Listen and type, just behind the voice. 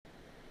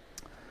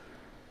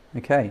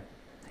Okay,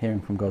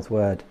 hearing from God's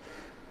word.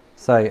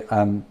 So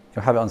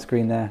you'll have it on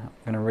screen there. I'm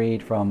going to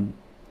read from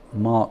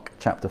Mark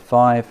chapter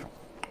 5,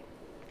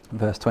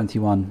 verse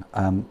 21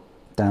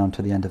 down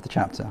to the end of the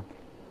chapter.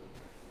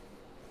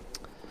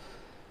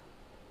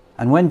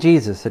 And when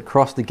Jesus had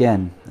crossed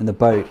again in the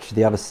boat to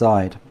the other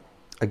side,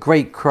 a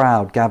great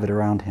crowd gathered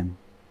around him,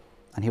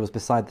 and he was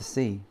beside the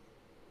sea.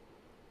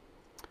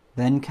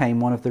 Then came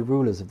one of the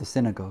rulers of the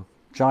synagogue,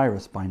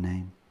 Jairus by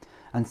name,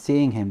 and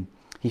seeing him,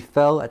 he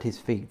fell at his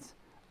feet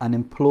and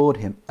implored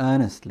him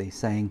earnestly,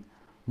 saying,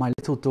 "My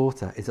little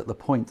daughter is at the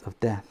point of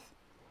death.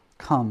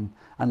 Come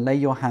and lay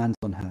your hands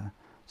on her,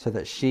 so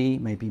that she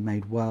may be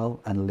made well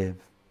and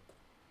live."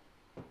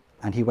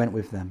 And he went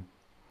with them.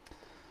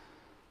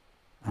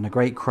 And a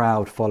great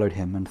crowd followed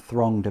him and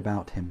thronged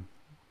about him.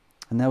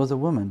 And there was a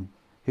woman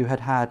who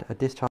had had a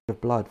discharge of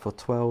blood for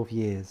 12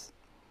 years,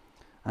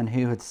 and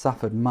who had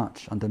suffered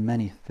much under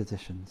many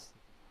physicians,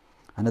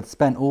 and had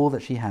spent all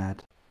that she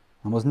had,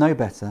 and was no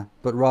better,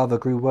 but rather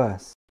grew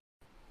worse.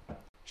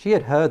 She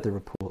had heard the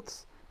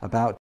reports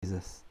about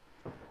Jesus,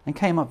 and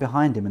came up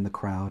behind him in the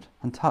crowd,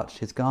 and touched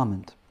his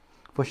garment.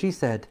 For she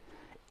said,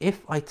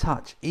 "If I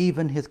touch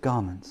even his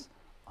garments,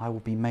 I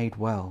will be made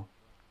well."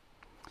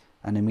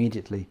 And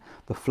immediately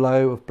the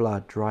flow of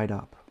blood dried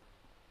up,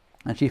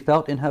 and she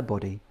felt in her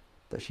body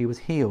that she was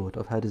healed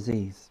of her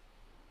disease.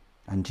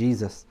 And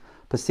Jesus,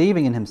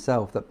 perceiving in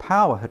himself that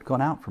power had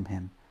gone out from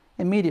him,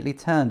 immediately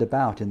turned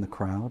about in the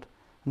crowd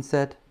and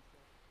said,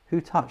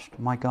 "Who touched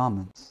my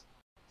garments?"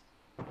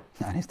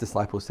 And his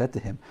disciples said to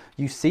him,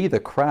 "You see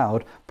the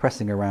crowd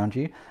pressing around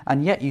you,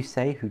 and yet you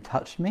say, 'Who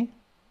touched me?'"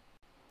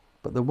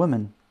 But the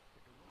woman,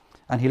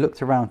 and he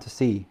looked around to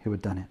see who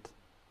had done it.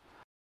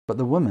 But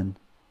the woman,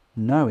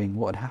 knowing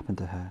what had happened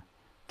to her,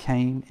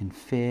 came in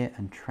fear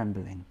and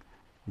trembling,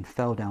 and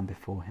fell down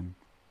before him,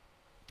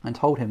 and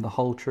told him the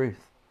whole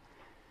truth.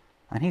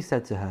 And he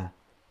said to her,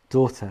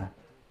 "Daughter,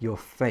 your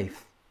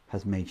faith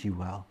has made you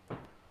well.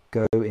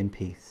 Go in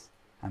peace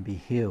and be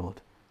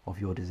healed of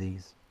your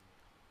disease."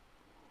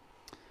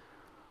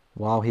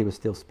 While he was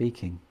still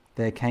speaking,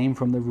 there came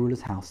from the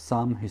ruler's house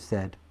some who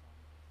said,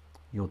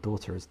 "Your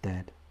daughter is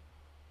dead.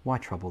 Why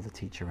trouble the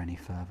teacher any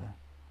further?"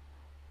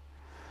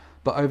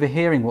 But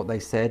overhearing what they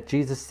said,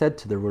 Jesus said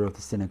to the ruler of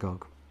the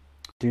synagogue,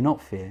 "Do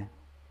not fear,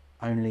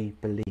 only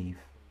believe."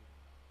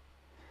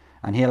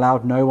 And he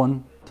allowed no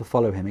one to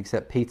follow him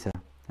except Peter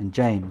and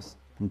James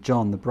and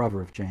John, the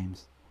brother of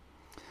James.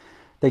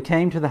 They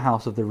came to the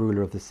house of the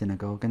ruler of the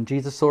synagogue, and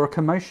Jesus saw a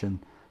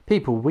commotion,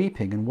 people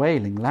weeping and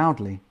wailing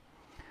loudly.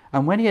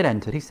 And when he had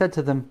entered, he said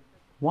to them,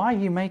 "Why are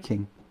you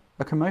making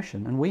a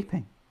commotion and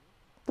weeping?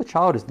 The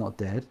child is not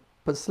dead,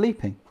 but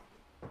sleeping."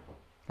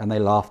 And they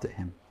laughed at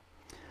him.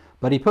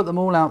 But he put them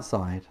all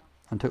outside,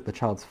 and took the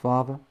child's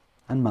father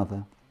and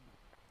mother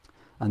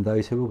and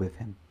those who were with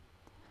him,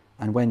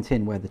 and went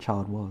in where the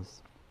child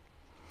was.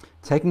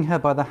 Taking her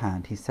by the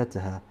hand, he said to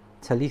her,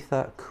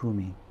 "Talitha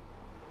kumi,"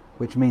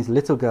 which means,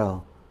 "Little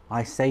girl,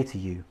 I say to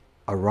you,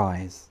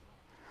 arise."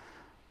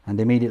 And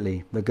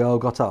immediately the girl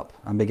got up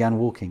and began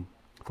walking,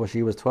 for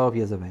she was 12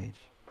 years of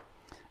age.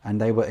 And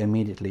they were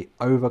immediately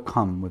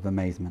overcome with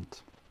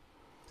amazement.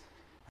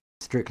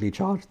 He strictly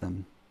charged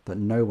them that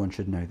no one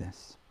should know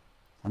this,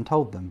 and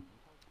told them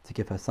to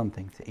give her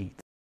something to eat.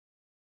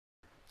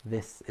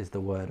 This is the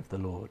word of the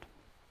Lord.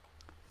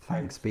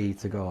 Thanks be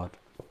to God.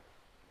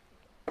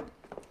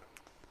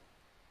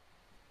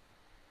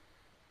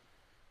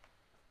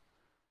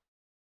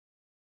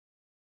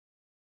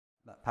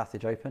 That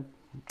passage open.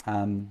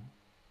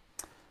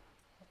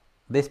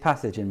 This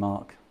passage in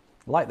Mark,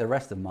 like the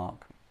rest of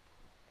Mark,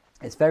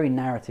 it's very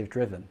narrative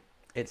driven.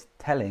 It's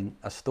telling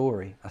a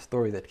story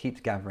that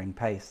keeps gathering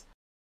pace.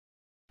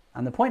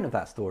 And the point of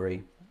that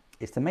story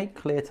is to make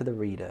clear to the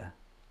reader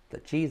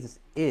that Jesus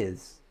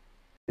is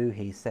who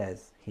he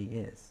says he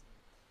is,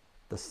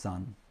 the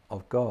Son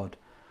of God.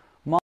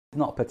 Mark is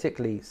not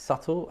particularly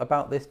subtle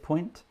about this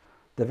point.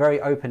 The very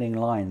opening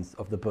lines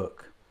of the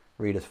book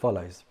read as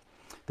follows: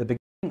 "The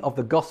beginning of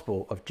the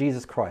gospel of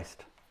Jesus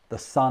Christ, the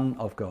Son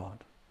of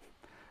God."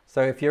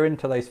 So if you're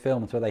into those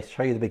films where they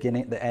show you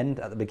the end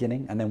at the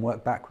beginning and then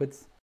work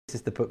backwards, this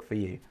is the book for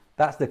you.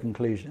 That's the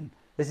conclusion.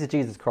 This is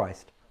Jesus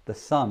Christ, the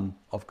Son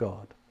of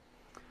God.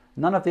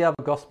 None of the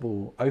other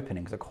gospel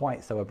openings are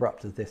quite so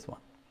abrupt as this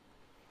one.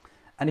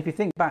 And if you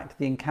think back to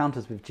the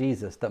encounters with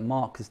Jesus that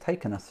Mark has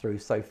taken us through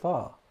so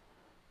far,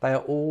 they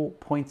are all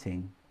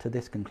pointing to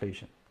this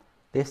conclusion,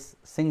 this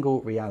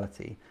single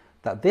reality,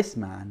 that this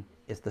man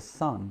is the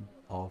Son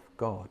of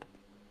God.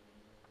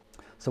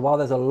 So while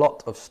there's a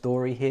lot of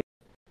story here,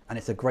 and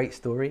it's a great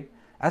story,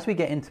 as we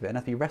get into it and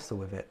as we wrestle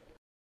with it,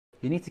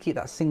 you need to keep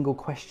that single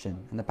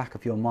question in the back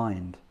of your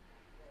mind.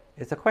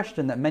 It's a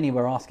question that many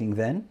were asking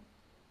then,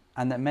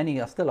 and that many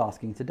are still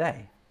asking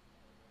today.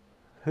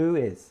 Who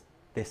is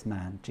this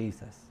man,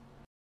 Jesus?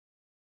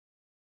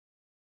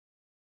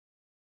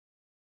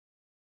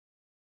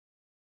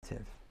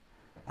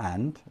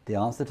 And the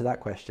answer to that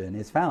question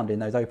is found in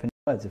those opening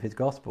words of his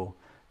gospel: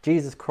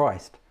 Jesus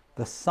Christ,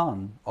 the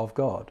Son of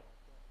God.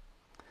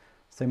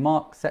 So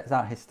Mark sets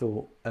out his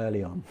stall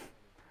early on.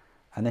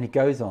 And then he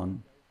goes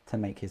on to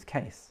make his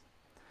case.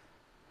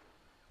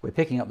 We're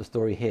picking up the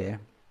story here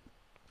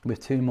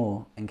with 2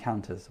 more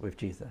encounters with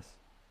Jesus.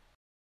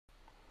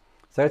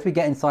 So as we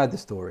get inside the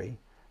story,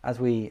 as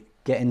we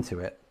get into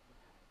it,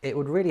 it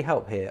would really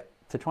help here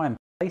to try and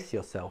place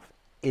yourself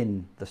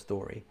in the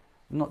story,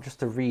 not just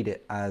to read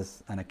it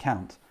as an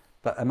account,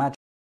 but imagine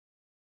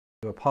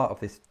you're a part of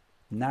this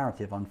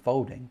narrative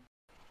unfolding.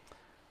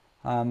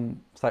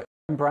 So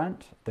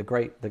Rembrandt, the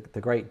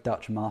great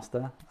Dutch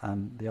master,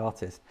 the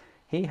artist,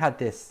 he had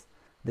this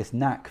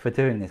knack for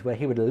doing this, where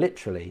he would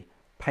literally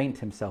paint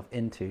himself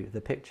into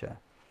the picture.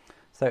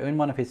 So in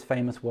one of his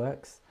famous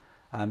works,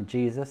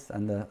 Jesus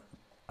and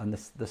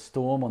the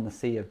storm on the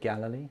Sea of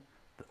Galilee,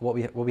 what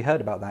we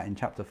heard about that in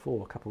chapter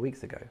 4 a couple of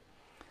weeks ago.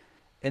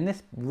 In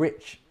this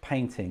rich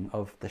painting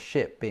of the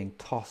ship being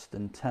tossed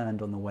and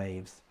turned on the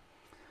waves,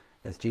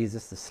 there's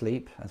Jesus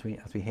asleep, as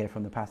we hear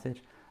from the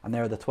passage, and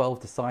there are the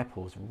 12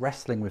 disciples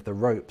wrestling with the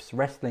ropes,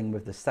 wrestling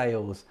with the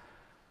sails,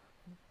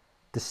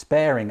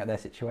 despairing at their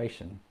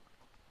situation.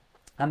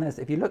 And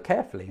if you look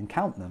carefully and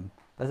count them,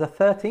 there's a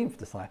 13th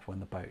disciple in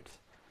the boat,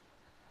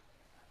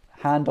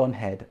 hand on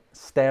head,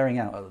 staring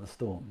out at the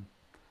storm.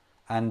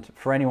 And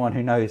for anyone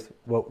who knows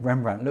what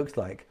Rembrandt looks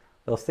like,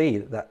 they'll see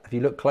that if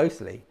you look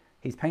closely,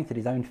 he's painted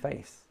his own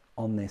face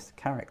on this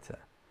character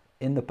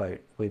in the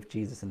boat with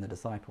Jesus and the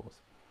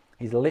disciples.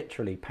 He's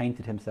literally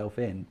painted himself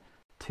in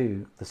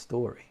to the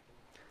story.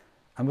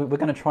 And we're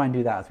going to try and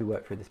do that as we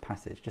work through this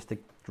passage, just to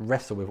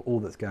wrestle with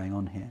all that's going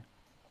on here.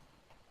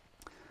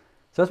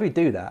 So as we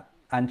do that,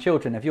 and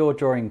children, if you're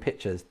drawing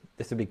pictures,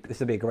 this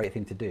would be a great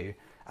thing to do.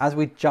 As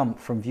we jump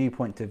from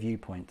viewpoint to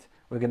viewpoint,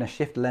 we're going to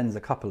shift lens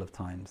a couple of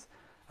times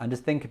and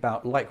just think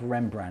about, like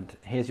Rembrandt,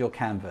 here's your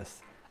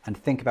canvas, and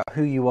think about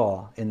who you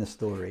are in the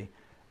story,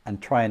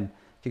 and try and,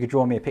 if you could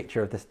draw me a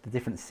picture of the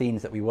different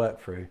scenes that we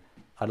work through,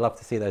 I'd love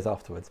to see those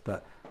afterwards,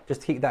 but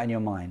just keep that in your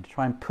mind.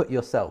 Try and put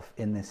yourself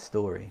in this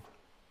story.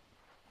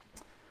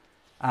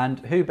 And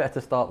who better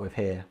to start with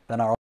here than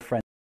our old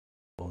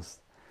friends?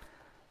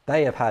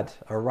 They have had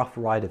a rough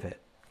ride of it,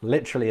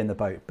 literally in the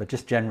boat, but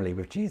just generally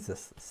with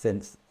Jesus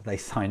since they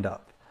signed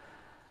up.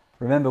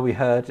 Remember, we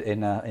heard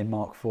in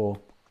Mark 4,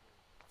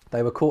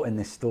 they were caught in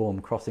this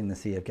storm crossing the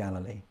Sea of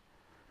Galilee.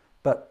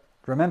 But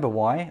remember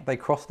why they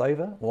crossed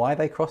over? Why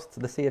they crossed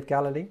the Sea of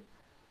Galilee?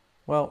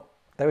 Well,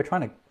 they were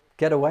trying to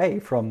get away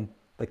from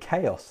the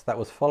chaos that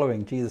was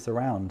following Jesus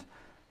around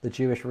the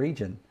Jewish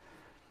region.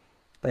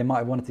 They might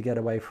have wanted to get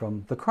away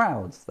from the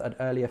crowds that had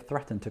earlier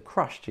threatened to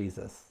crush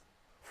Jesus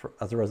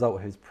as a result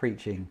of his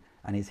preaching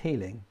and his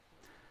healing.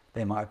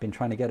 They might have been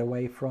trying to get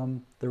away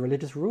from the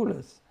religious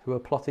rulers who were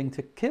plotting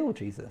to kill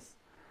Jesus.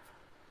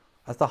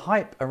 As the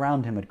hype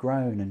around him had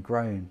grown and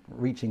grown,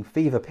 reaching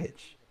fever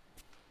pitch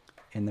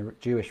in the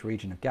Jewish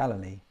region of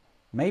Galilee,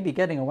 maybe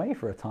getting away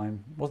for a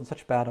time wasn't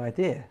such a bad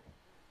idea.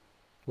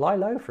 Lie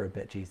low for a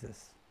bit,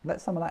 Jesus.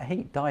 Let some of that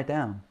heat die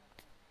down.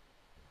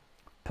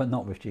 But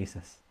not with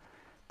Jesus.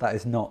 That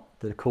is not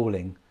the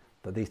calling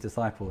that these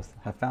disciples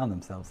have found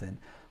themselves in.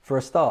 For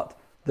a start,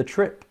 the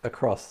trip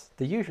across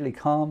the usually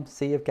calm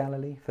Sea of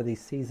Galilee for these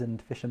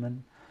seasoned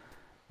fishermen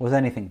was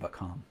anything but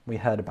calm. We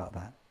heard about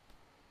that.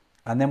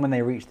 And then when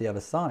they reach the other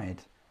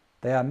side,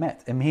 they are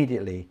met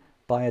immediately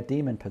by a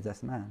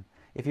demon-possessed man.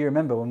 If you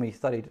remember when we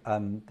studied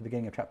the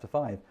beginning of chapter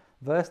 5,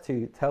 verse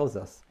 2 tells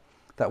us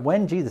that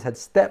when Jesus had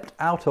stepped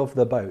out of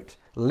the boat,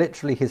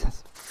 literally his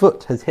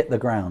foot has hit the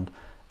ground,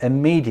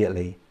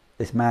 immediately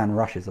this man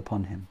rushes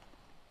upon him.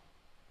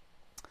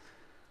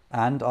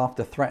 And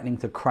after threatening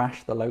to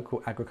crash the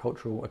local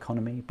agricultural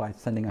economy by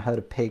sending a herd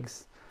of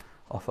pigs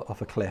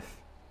off a cliff,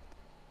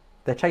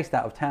 they're chased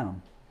out of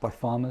town by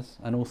farmers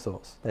and all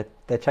sorts.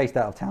 They're chased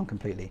out of town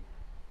completely,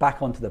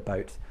 back onto the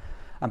boat,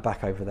 and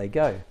back over they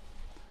go.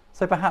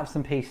 So perhaps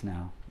some peace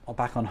now, or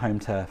back on home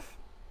turf.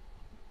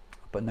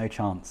 But no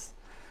chance.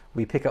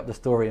 We pick up the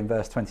story in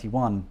verse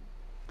 21,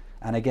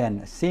 and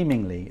again,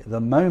 seemingly, the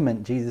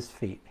moment Jesus'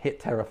 feet hit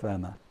terra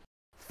firma,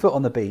 foot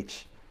on the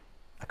beach,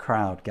 a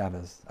crowd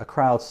gathers. A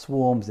crowd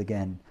swarms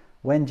again.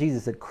 When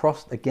Jesus had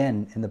crossed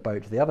again in the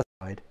boat to the other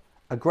side,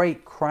 a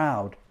great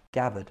crowd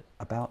gathered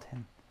about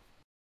him.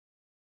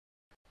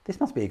 This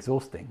must be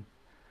exhausting.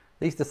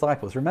 These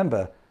disciples,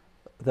 remember,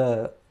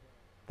 the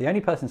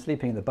only person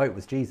sleeping in the boat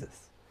was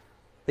Jesus.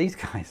 These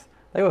guys,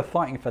 they were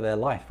fighting for their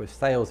life with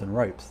sails and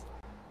ropes.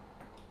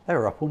 They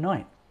were up all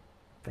night.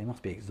 They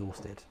must be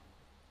exhausted.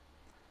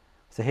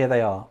 So here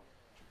they are,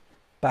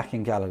 back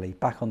in Galilee,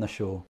 back on the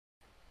shore.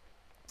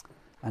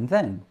 And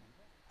then,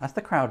 as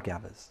the crowd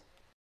gathers,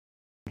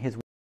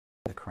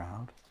 the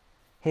crowd,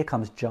 here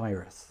comes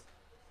Jairus.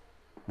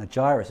 Now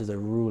Jairus is a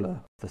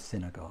ruler of the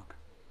synagogue.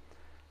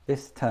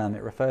 This term,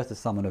 it refers to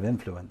someone of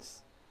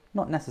influence,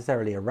 not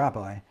necessarily a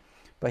rabbi,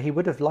 but he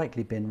would have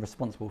likely been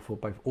responsible for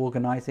both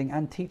organizing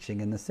and teaching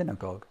in the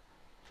synagogue.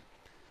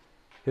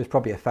 He was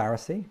probably a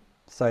Pharisee,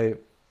 so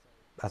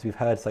as we've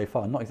heard so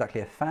far, not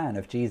exactly a fan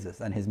of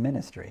Jesus and his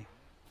ministry.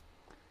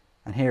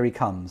 And here he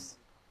comes,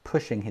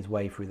 pushing his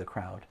way through the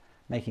crowd,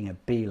 making a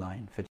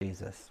beeline for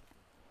Jesus.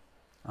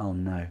 Oh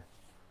no,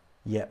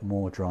 yet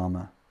more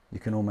drama. You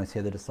can almost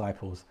hear the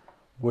disciples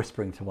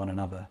whispering to one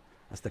another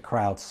as the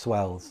crowd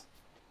swells.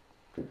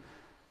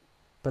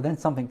 But then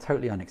something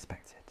totally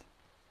unexpected.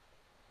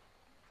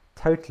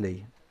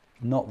 Totally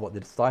not what the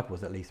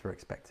disciples at least were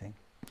expecting.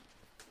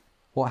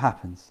 What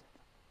happens?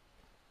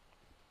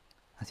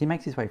 As he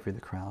makes his way through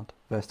the crowd,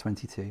 verse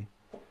 22,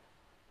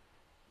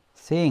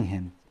 seeing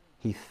him,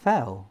 he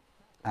fell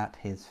at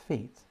his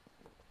feet.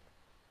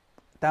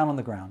 Down on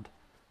the ground.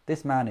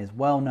 This man is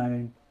well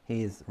known,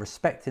 he is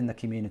respected in the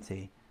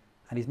community,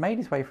 and he's made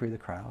his way through the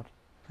crowd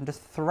and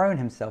just thrown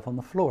himself on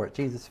the floor at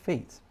Jesus'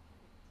 feet.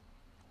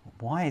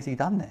 Why has he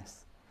done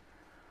this?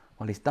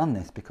 Well, he's done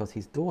this because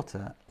his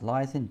daughter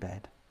lies in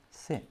bed,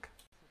 sick,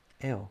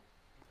 ill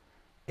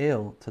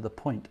to the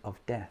point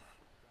of death,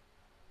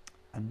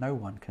 and no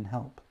one can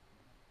help.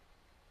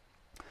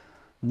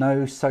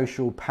 No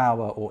social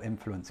power or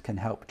influence can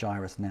help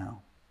Jairus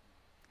now.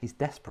 He's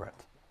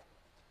desperate,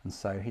 and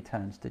so he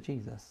turns to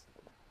Jesus.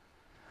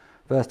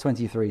 Verse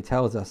 23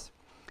 tells us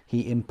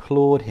he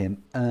implored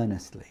him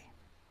earnestly.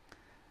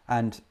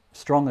 And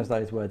strong as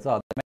those words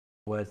are, they're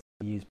words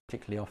used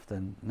particularly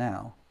often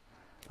now.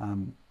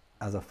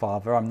 As a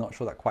father, I'm not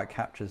sure that quite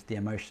captures the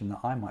emotion that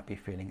I might be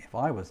feeling if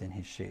I was in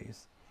his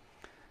shoes.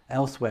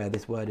 Elsewhere,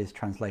 this word is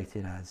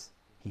translated as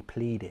he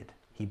pleaded,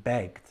 he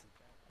begged,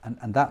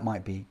 and that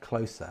might be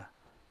closer.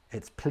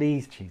 It's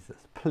please, Jesus,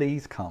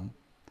 please come.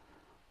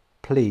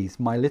 Please,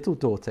 my little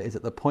daughter is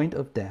at the point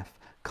of death.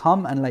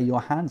 Come and lay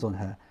your hands on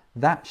her,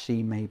 that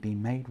she may be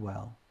made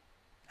well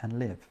and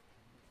live.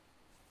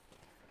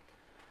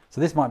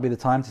 So this might be the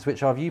time to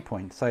switch our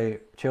viewpoint. So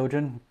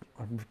children,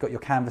 you've got your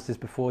canvases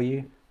before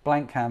you,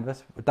 blank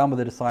canvas, we're done with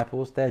the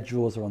disciples, their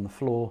jaws are on the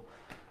floor.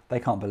 They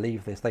can't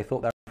believe this. They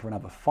thought they were for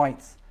another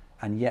fight,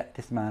 and yet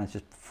this man has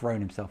just thrown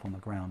himself on the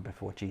ground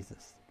before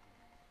Jesus.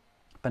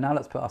 But now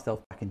let's put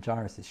ourselves back in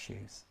Jairus'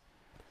 shoes.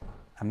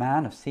 A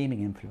man of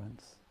seeming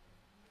influence,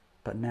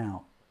 but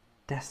now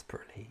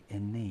desperately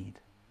in need.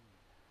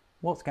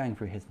 What's going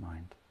through his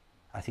mind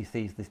as he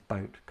sees this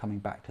boat coming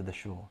back to the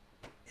shore?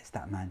 It's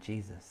that man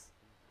Jesus.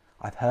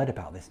 I've heard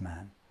about this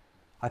man.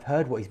 I've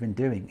heard what he's been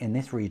doing in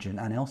this region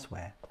and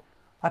elsewhere.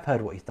 I've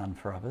heard what he's done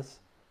for others.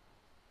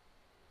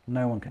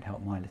 No one can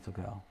help my little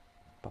girl,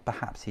 but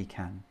perhaps he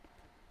can.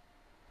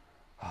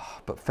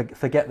 Oh, but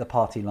forget the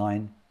party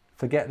line.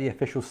 Forget the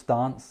official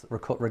stance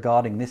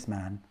regarding this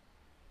man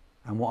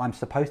and what I'm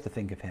supposed to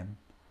think of him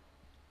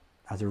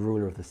as a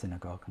ruler of the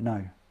synagogue.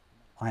 No,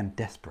 I am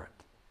desperate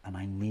and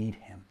I need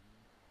him.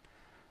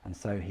 And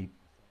so he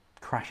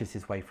crashes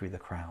his way through the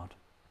crowd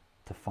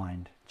to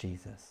find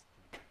Jesus.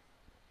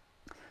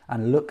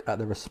 And look at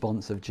the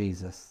response of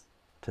Jesus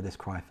to this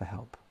cry for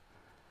help.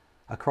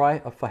 A cry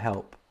for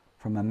help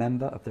from a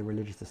member of the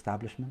religious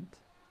establishment,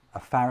 a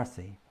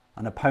Pharisee,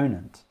 an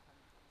opponent.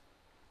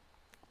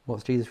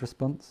 What's Jesus'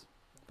 response?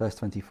 Verse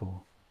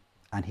 24,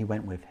 and he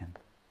went with him.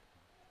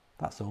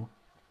 That's all.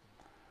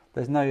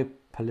 There's no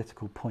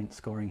political point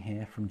scoring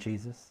here from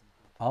Jesus.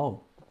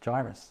 Oh,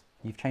 Jairus,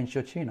 you've changed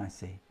your tune, I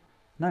see.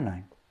 No,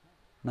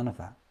 none of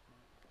that.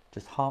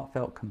 Just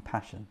heartfelt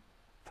compassion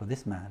for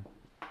this man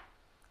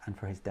and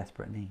for his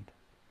desperate need.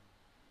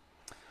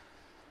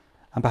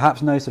 And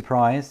perhaps no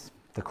surprise,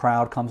 the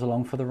crowd comes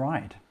along for the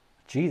ride.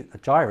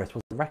 Jairus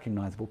was a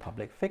recognisable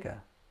public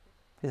figure.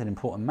 He's an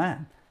important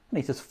man, and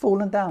he's just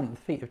fallen down at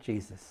the feet of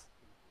Jesus.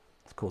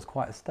 It's caused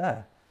quite a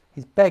stir.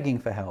 He's begging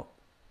for help.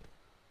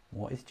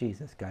 What is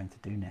Jesus going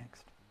to do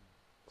next?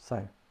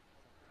 So,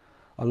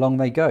 along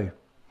they go.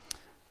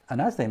 And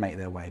as they make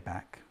their way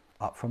back,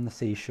 up from the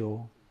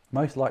seashore,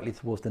 most likely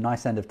towards the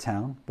nice end of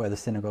town where the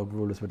synagogue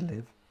rulers would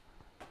live,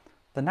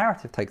 the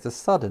narrative takes a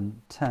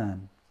sudden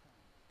turn.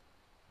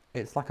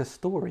 It's like a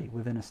story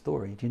within a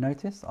story. Do you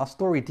notice? Our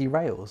story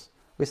derails.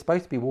 We're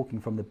supposed to be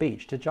walking from the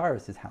beach to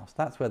Jairus' house.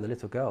 That's where the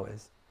little girl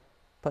is.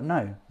 But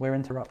no, we're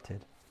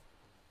interrupted.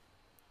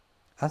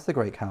 As the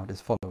great crowd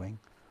is following,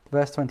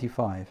 verse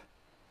 25,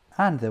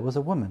 and there was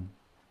a woman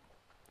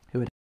who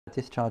had had a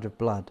discharge of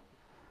blood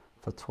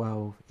for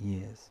 12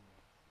 years.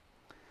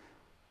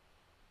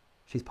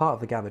 She's part of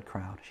the gathered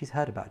crowd. She's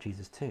heard about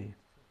Jesus too.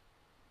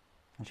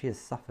 And she has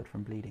suffered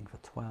from bleeding for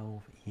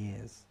 12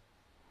 years.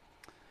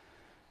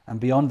 And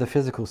beyond the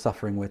physical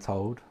suffering, we're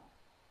told,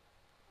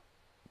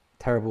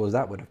 terrible as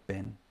that would have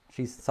been,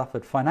 she's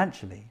suffered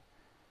financially.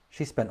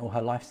 She spent all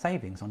her life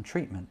savings on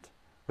treatment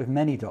with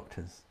many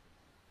doctors,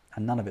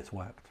 and none of it's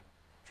worked.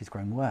 She's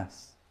grown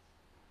worse.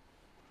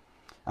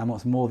 And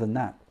what's more than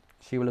that,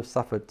 she will have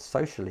suffered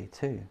socially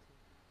too.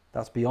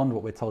 That's beyond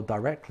what we're told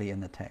directly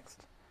in the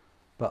text.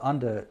 But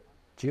under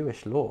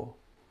Jewish law,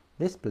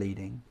 this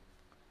bleeding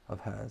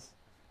of hers,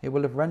 it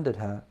will have rendered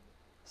her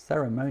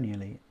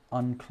ceremonially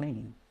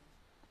unclean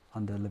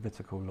under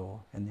Levitical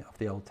law of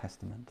the Old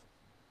Testament.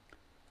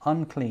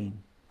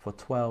 Unclean for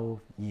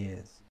 12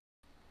 years.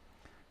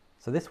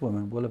 So this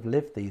woman will have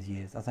lived these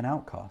years as an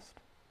outcast,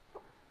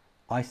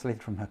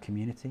 isolated from her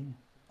community,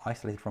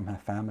 isolated from her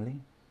family.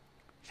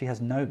 She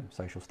has no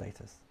social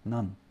status,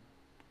 none.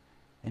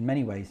 In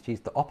many ways, she's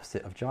the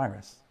opposite of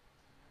Jairus.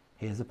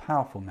 He is a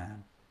powerful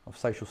man of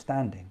social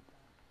standing.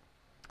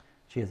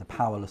 She is a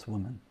powerless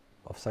woman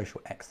of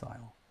social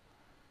exile.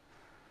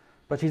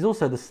 But she's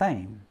also the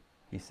same,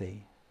 you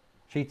see.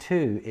 She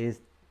too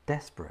is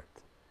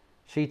desperate.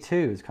 She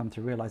too has come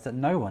to realize that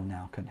no one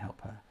now can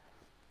help her.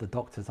 The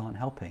doctors aren't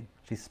helping.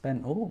 She's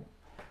spent all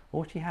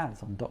she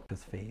has on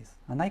doctors' fees,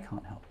 and they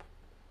can't help.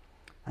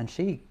 And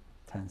she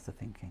turns to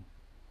thinking,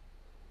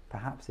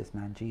 perhaps this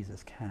man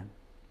Jesus can.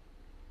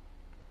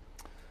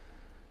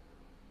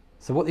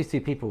 So what these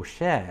two people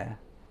share,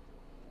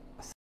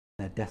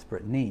 their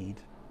desperate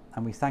need,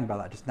 and we sang about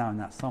that just now in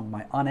that song,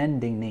 my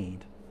unending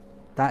need.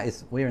 That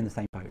is, we're in the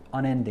same boat,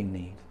 unending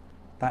need.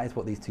 That is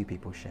what these two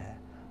people share.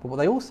 But what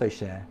they also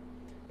share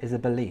is a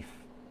belief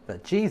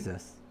that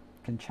Jesus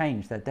can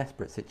change their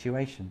desperate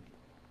situation.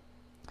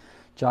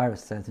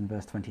 Jairus says in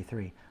verse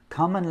 23,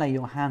 "Come and lay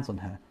your hands on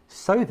her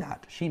so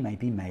that she may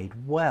be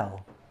made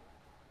well."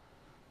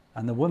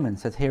 And the woman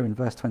says here in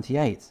verse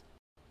 28,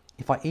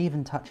 "If I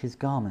even touch his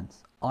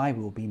garments, I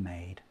will be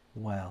made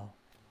well."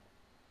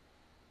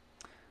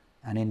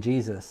 And in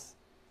Jesus,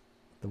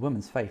 the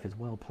woman's faith is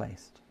well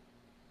placed.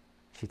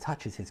 She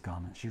touches his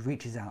garment, she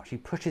reaches out, she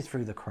pushes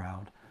through the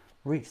crowd,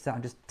 reaches out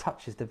and just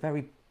touches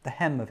the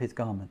hem of his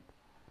garment.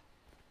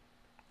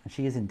 And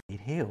she is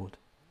indeed healed.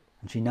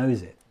 And she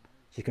knows it.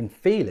 She can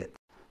feel it.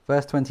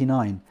 Verse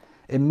 29,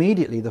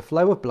 "Immediately the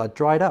flow of blood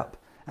dried up,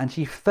 and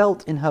she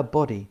felt in her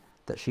body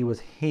that she was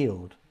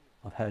healed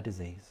of her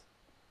disease."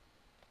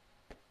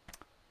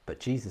 But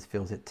Jesus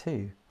feels it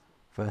too.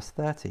 Verse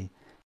 30, "He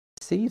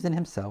perceives in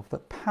himself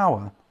that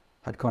power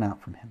had gone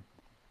out from him."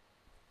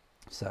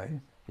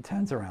 So he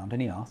turns around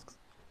and he asks,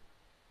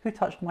 "Who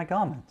touched my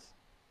garments?"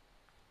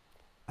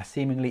 A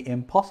seemingly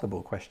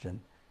impossible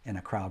question in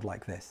a crowd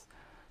like this.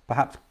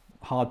 Perhaps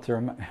hard to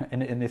remember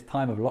in this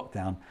time of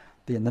lockdown.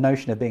 The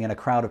notion of being in a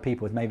crowd of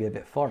people is maybe a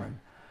bit foreign.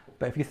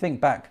 But if you think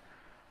back,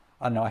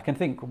 I don't know, I can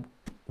think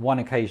one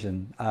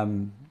occasion,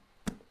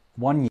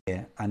 one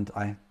year, and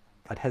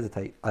I'd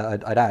hesitate,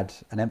 I'd add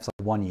and emphasize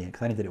 1 year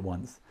because I only did it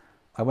once.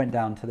 I went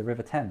down to the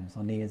River Thames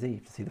on New Year's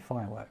Eve to see the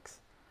fireworks.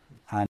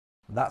 And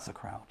that's a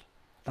crowd.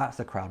 That's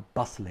a crowd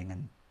bustling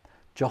and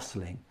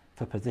jostling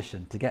for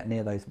position to get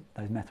near those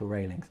metal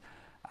railings.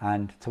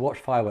 And to watch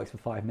fireworks for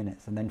 5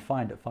 minutes and then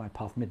find at 5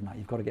 past midnight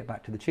you've got to get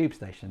back to the tube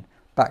station,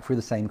 back through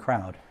the same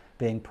crowd,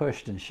 being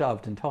pushed and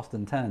shoved and tossed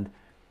and turned.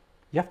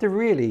 You have to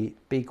really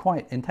be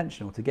quite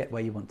intentional to get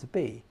where you want to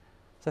be.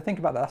 So think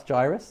about that. That's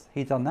Jairus.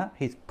 He's done that.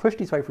 He's pushed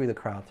his way through the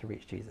crowd to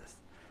reach Jesus.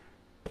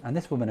 And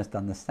this woman has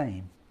done the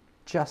same,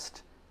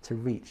 just to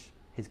reach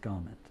his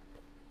garment.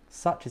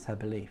 Such is her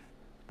belief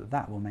that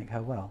that will make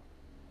her well.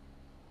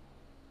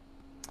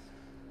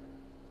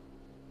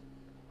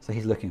 So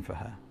he's looking for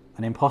her.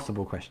 An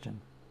impossible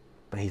question,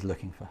 but he's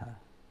looking for her.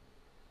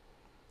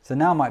 So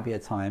now might be a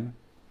time,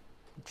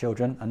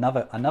 children,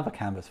 another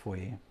canvas for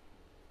you,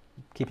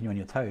 keeping you on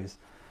your toes.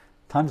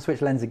 Time to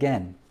switch lens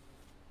again.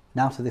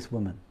 Now to this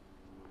woman.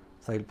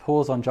 So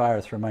pause on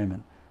Jairus for a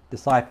moment.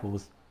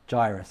 Disciples,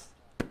 Jairus,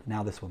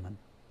 now this woman.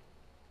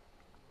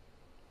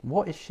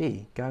 What is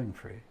she going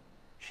through?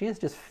 She has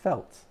just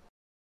felt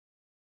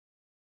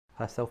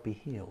herself be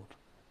healed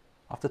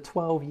after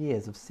 12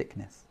 years of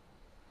sickness.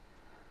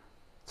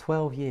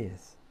 12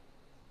 years.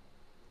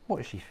 What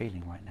is she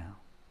feeling right now?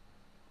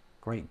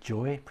 Great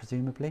joy,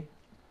 presumably.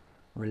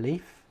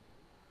 Relief.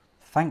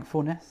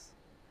 Thankfulness.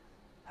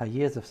 Her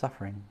years of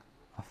suffering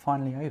are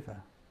finally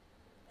over.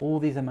 All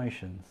these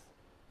emotions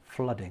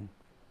flooding.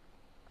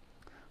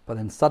 But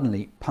then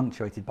suddenly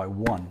punctuated by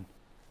one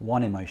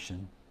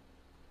emotion.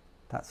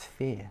 That's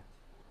fear.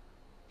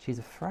 She's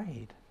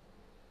afraid.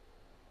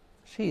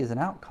 She is an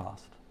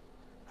outcast.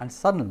 And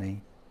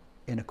suddenly,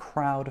 in a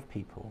crowd of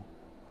people,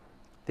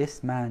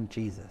 this man,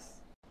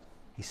 Jesus,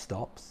 he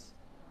stops,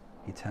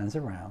 he turns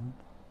around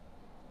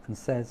and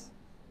says,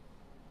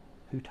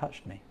 "Who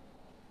touched me?"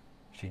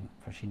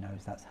 For she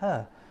knows that's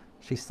her.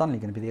 She's suddenly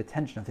going to be the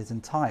attention of this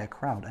entire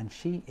crowd, and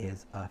she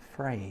is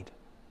afraid.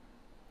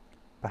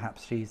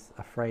 Perhaps she's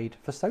afraid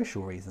for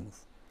social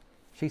reasons.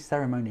 She's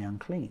ceremonially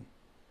unclean.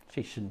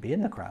 She shouldn't be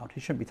in the crowd. She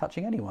shouldn't be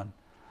touching anyone.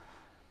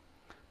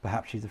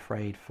 Perhaps she's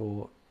afraid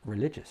for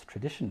religious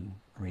tradition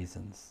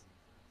reasons.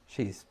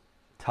 She's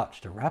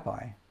touched a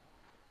rabbi.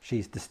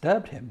 She's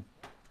disturbed him.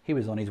 He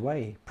was on his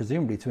way,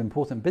 presumably to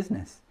important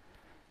business,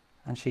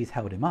 and she's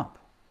held him up.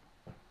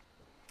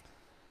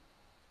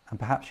 And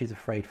perhaps she's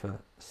afraid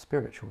for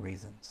spiritual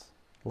reasons,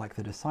 like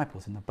the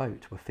disciples in the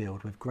boat were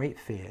filled with great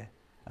fear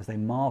as they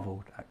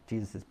marveled at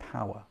Jesus'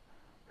 power.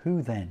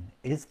 Who then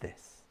is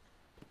this?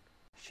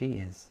 She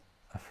is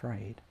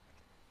afraid.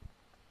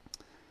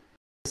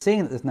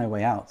 Seeing that there's no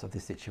way out of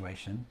this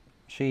situation,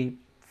 she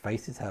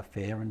faces her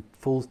fear and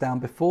falls down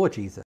before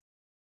Jesus,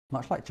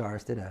 much like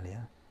Jairus did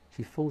earlier.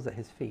 She falls at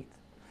his feet.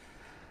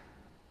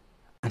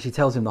 And she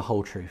tells him the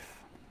whole truth.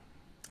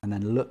 And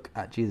then look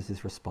at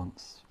Jesus'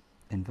 response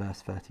in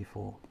verse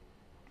 34.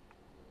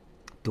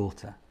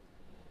 Daughter.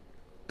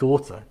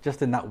 Daughter.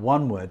 Just in that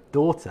one word,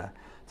 daughter.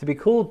 To be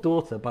called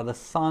daughter by the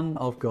Son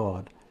of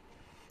God.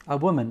 A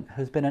woman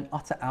who's been an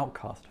utter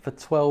outcast for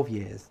 12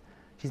 years.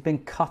 She's been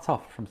cut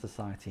off from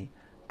society,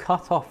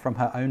 cut off from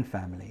her own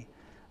family.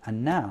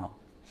 And now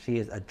She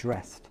is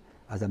addressed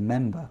as a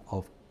member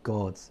of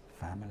God's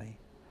family.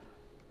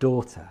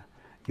 Daughter,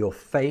 your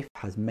faith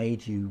has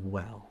made you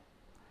well.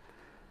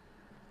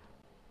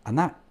 And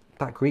that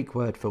Greek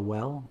word for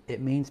well,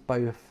 it means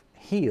both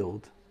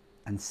healed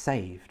and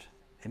saved.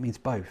 It means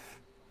both.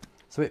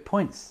 So it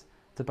points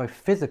to both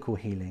physical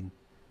healing,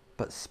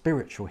 but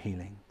spiritual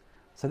healing.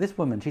 So this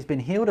woman, she's been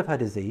healed of her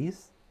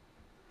disease,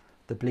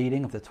 the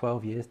bleeding of the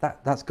 12 years,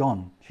 that's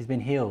gone. She's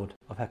been healed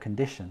of her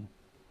condition,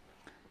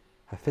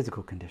 her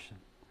physical condition.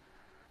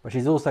 But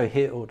she's also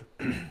healed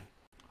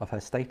of her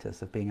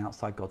status of being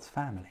outside God's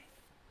family.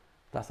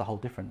 That's a whole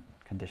different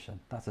condition.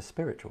 That's a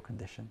spiritual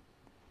condition.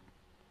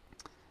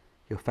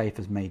 Your faith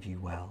has made you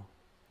well.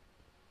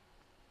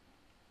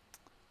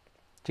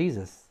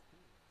 Jesus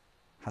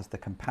has the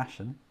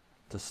compassion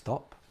to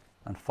stop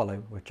and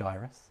follow with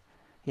Jairus.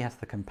 He has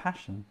the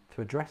compassion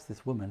to address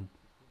this woman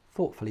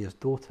thoughtfully as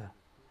daughter.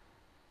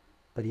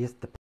 But he has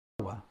the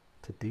power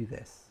to do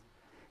this.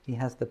 He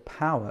has the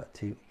power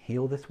to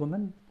heal this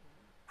woman,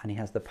 and he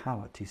has the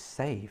power to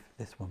save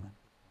this woman.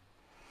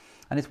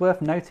 And it's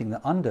worth noting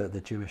that under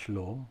the Jewish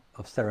law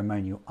of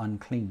ceremonial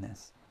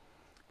uncleanness,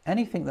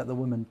 anything that the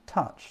woman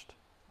touched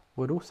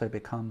would also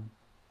become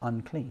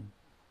unclean.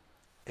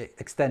 It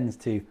extends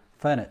to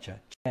furniture,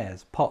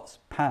 chairs, pots,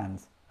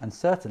 pans, and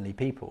certainly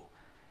people.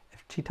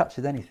 If she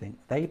touches anything,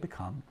 they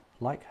become,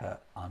 like her,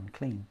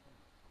 unclean.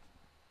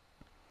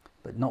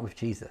 But not with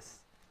Jesus.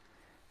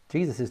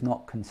 Jesus is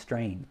not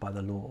constrained by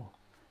the law.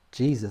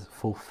 Jesus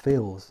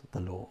fulfills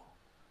the law.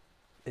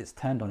 It's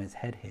turned on its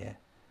head here.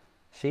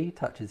 She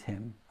touches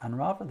him, and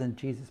rather than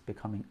Jesus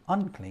becoming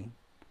unclean,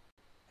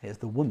 it is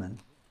the woman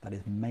that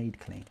is made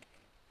clean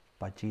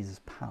by Jesus'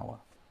 power.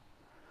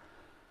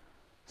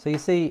 So you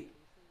see,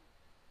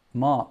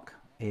 Mark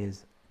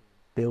is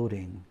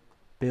building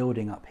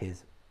up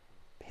his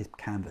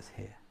canvas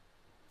here,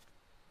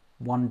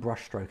 one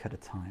brushstroke at a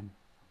time.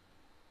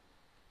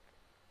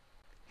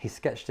 He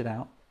sketched it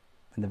out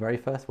in the very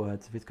first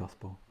words of his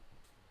gospel.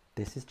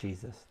 This is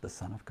Jesus, the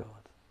Son of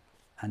God.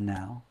 And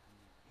now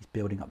he's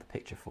building up the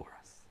picture for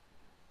us.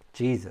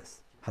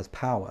 Jesus has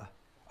power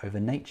over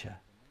nature.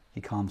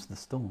 He calms the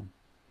storm.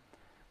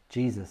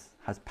 Jesus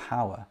has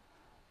power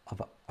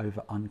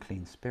over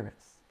unclean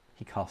spirits.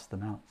 He casts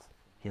them out.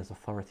 He has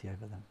authority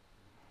over them.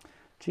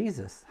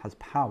 Jesus has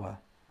power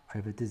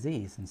over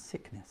disease and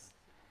sickness.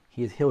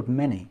 He has healed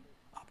many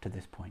up to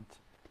this point.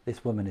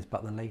 This woman is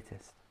but the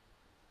latest.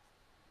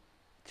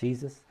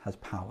 Jesus has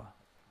power,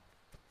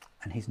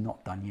 and he's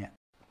not done yet.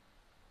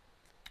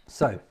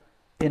 So,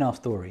 in our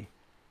story,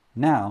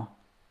 now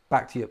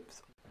back to your...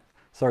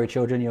 Sorry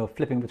children, you're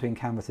flipping between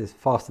canvases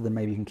faster than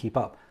maybe you can keep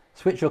up.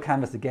 Switch your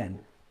canvas again,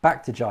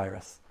 back to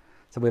Jairus.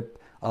 So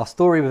our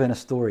story within a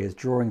story is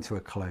drawing to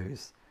a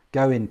close.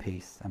 Go in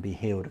peace and be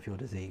healed of your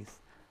disease.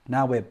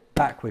 Now we're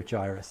back with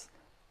Jairus,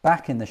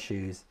 back in the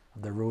shoes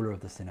of the ruler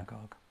of the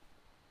synagogue.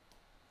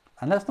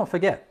 And let's not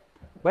forget,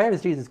 where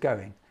is Jesus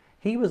going?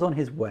 He was on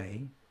his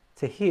way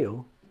to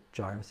heal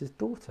Jairus'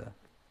 daughter.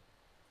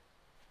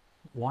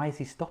 Why is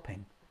he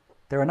stopping?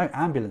 There are no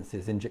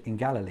ambulances in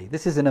Galilee.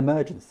 This is an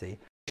emergency.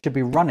 He should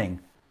be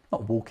running,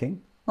 not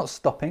walking, not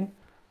stopping.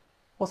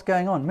 What's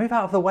going on? Move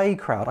out of the way,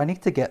 crowd. I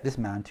need to get this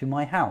man to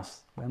my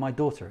house where my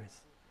daughter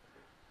is.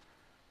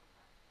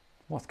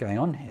 What's going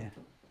on here?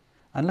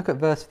 And look at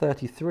verse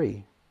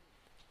 33.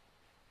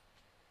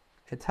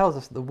 It tells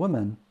us that the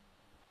woman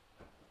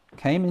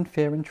came in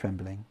fear and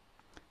trembling,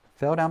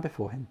 fell down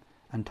before him,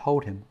 and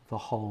told him the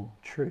whole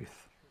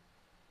truth.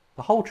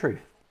 The whole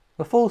truth.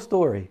 The full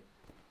story.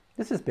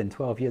 This has been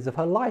 12 years of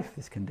her life,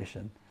 this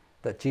condition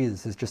that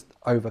Jesus has just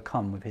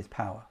overcome with his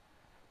power.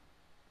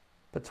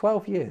 But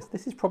 12 years,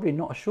 this is probably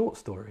not a short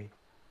story,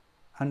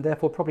 and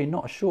therefore probably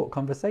not a short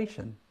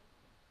conversation.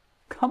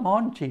 Come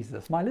on,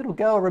 Jesus, my little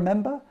girl,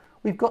 remember?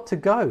 We've got to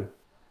go.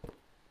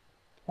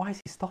 Why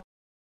is he stopping?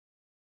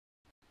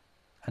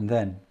 And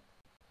then,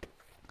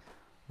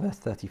 verse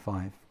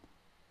 35.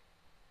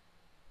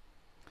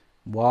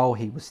 While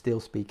he was still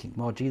speaking,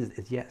 while Jesus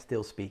is yet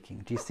still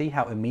speaking, do you see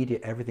how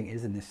immediate everything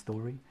is in this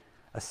story?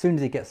 As soon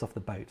as he gets off the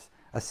boat,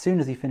 as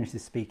soon as he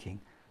finishes speaking,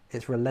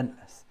 it's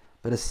relentless.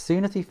 But as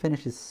soon as he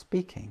finishes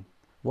speaking,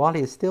 while he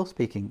is still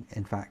speaking,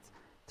 in fact,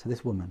 to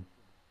this woman,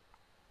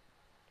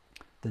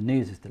 the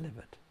news is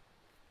delivered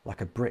like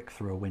a brick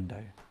through a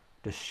window.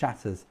 Just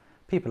shatters.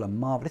 People are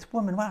marveling. This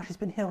woman, wow, she's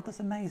been healed.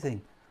 That's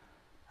amazing.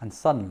 And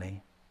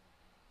suddenly,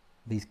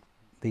 these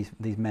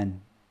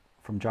men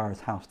from Jairus'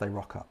 house, they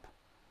rock up.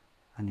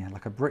 And yeah,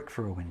 like a brick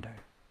through a window,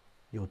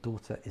 your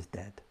daughter is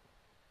dead.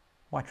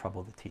 Why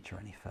trouble the teacher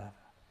any further?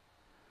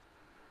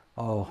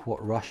 Oh,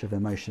 what rush of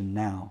emotion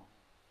now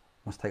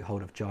must take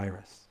hold of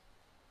Jairus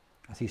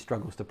as he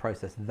struggles to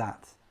process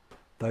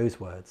those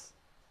words.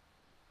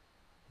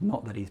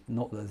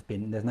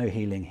 There's no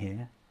healing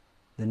here.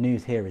 The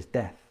news here is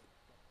death.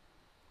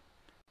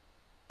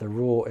 The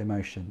raw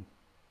emotion,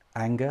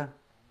 anger,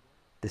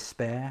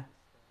 despair,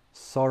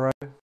 sorrow,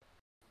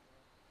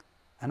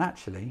 and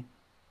actually,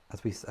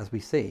 as we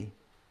see,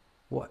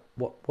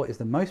 what is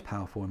the most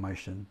powerful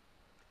emotion?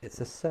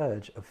 It's a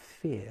surge of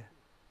fear.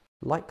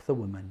 Like the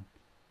woman,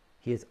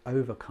 he is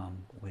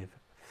overcome with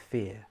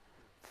fear.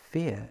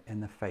 Fear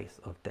in the face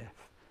of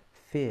death.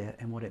 Fear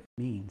in what it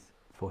means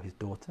for his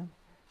daughter,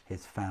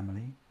 his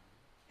family,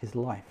 his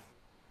life.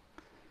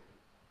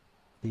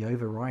 The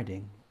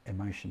overriding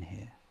emotion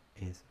here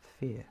is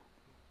fear.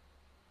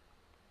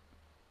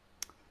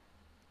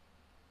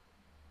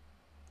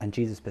 And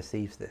Jesus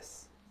perceives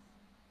this.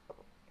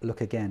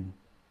 Look again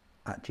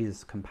at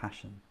Jesus'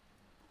 compassion,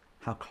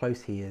 how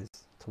close he is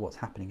to what's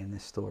happening in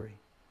this story.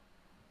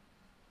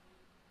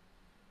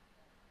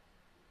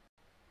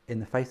 In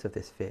the face of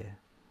this fear,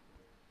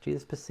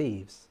 Jesus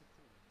perceives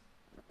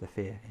the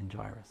fear in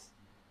Jairus.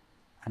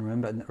 And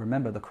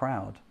remember the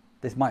crowd.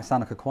 This might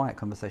sound like a quiet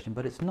conversation,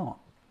 but it's not.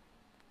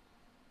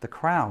 The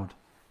crowd,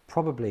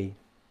 probably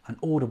an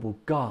audible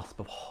gasp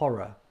of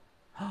horror.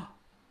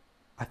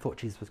 I thought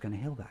Jesus was going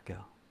to heal that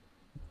girl.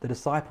 The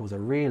disciples are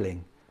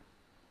reeling.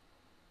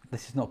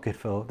 This is not good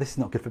for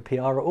PR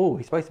at all.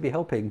 He's supposed to be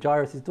helping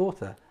Jairus'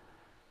 daughter.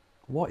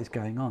 What is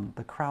going on?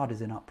 The crowd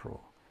is in uproar.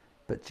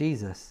 But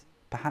Jesus,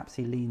 perhaps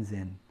he leans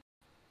in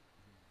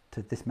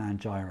to this man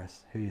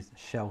Jairus, who's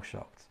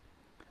shell-shocked.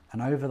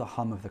 And over the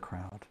hum of the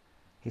crowd,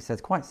 he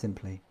says quite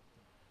simply,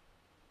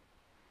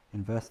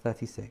 in verse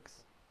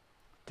 36,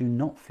 "Do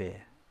not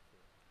fear,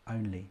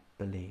 only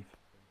believe."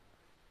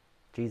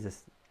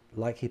 Jesus,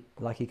 like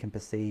he can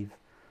perceive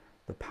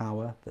the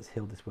power that's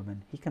healed this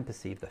woman, he can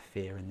perceive the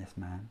fear in this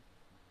man.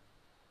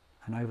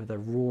 And over the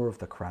roar of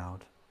the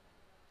crowd,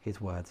 his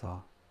words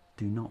are,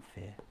 "Do not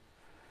fear,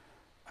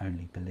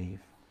 only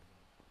believe."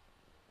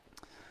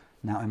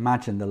 Now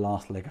imagine the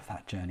last leg of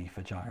that journey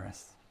for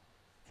Jairus.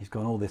 He's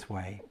gone all this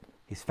way.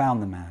 He's found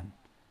the man.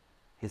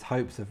 His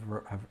hopes have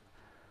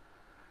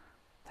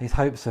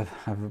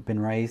been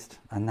raised,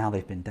 and now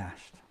they've been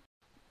dashed.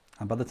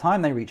 And by the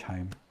time they reach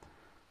home,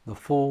 the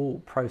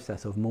full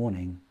process of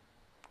mourning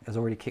has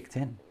already kicked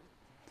in.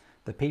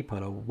 The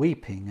people are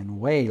weeping and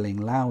wailing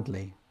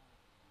loudly.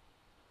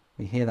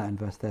 We hear that in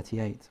verse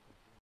 38.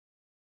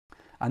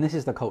 And this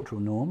is the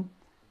cultural norm,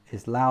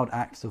 is loud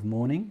acts of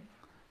mourning.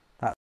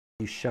 That's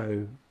how you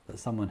show that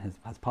someone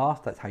has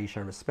passed. That's how you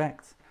show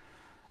respect.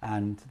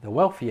 And the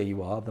wealthier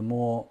you are, the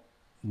more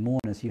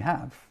mourners you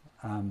have,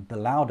 the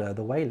louder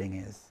the wailing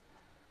is,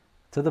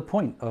 to the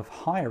point of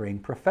hiring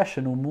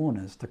professional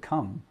mourners to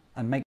come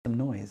and make some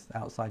noise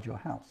outside your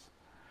house.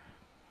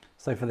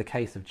 So for the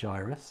case of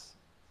Jairus,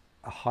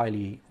 a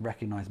highly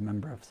recognized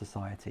member of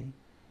society,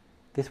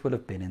 this would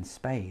have been in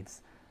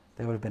spades.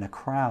 There would have been a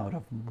crowd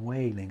of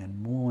wailing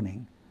and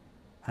mourning,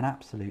 an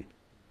absolute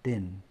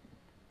din,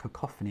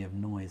 cacophony of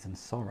noise and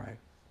sorrow.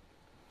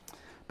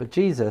 But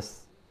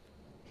Jesus,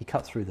 he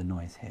cuts through the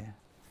noise here.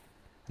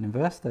 And in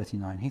verse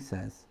 39 he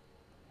says,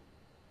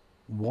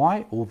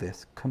 "Why all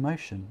this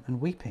commotion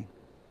and weeping?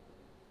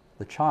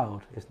 The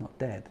child is not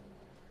dead,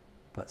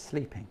 but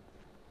sleeping."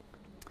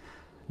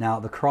 Now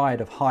the cry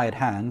of hired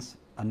hands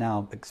are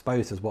now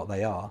exposed as what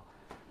they are.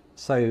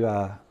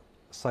 So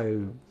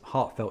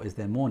heartfelt is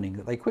their mourning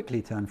that they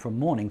quickly turn from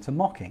mourning to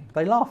mocking.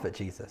 They laugh at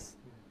Jesus.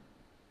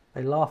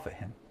 They laugh at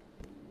him.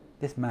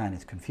 This man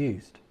is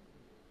confused.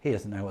 He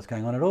doesn't know what's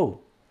going on at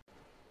all.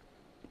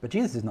 But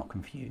Jesus is not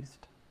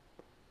confused.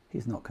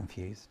 He's not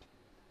confused.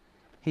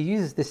 He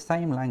uses this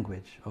same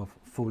language of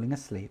falling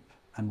asleep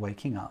and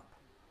waking up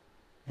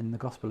in the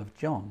Gospel of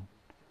John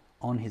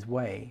on his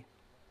way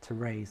to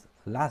raise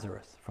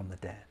Lazarus from the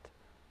dead.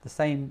 The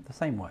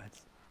same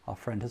words. Our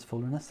friend has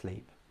fallen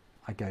asleep.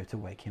 I go to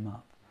wake him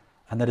up.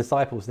 And the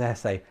disciples there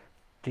say,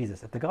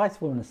 Jesus, if the guy's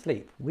fallen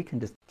asleep, we can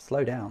just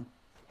slow down.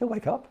 He'll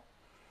wake up.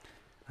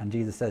 And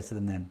Jesus says to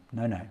them then,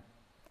 no,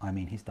 I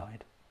mean he's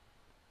died.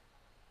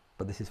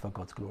 But this is for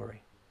God's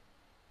glory.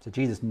 So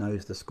Jesus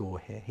knows the score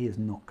here. He is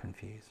not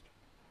confused.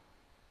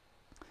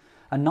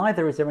 And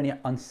neither is there any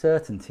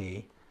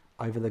uncertainty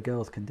over the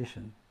girl's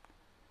condition.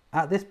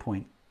 At this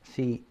point,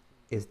 she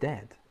is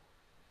dead.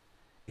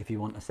 If you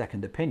want a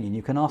second opinion,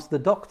 you can ask the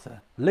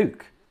doctor,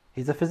 Luke.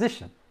 He's a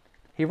physician.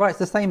 He writes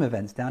the same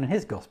events down in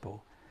his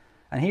gospel.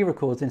 And he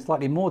records in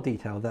slightly more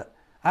detail that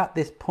at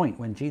this point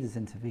when Jesus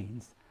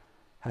intervenes,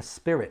 her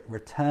spirit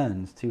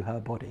returns to her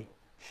body.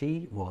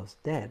 She was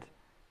dead,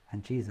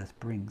 and Jesus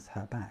brings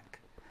her back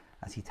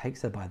as he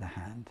takes her by the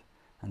hand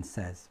and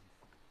says,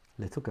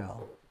 "Little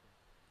girl,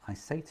 I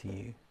say to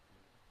you,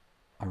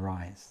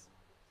 arise."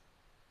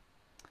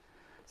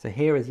 So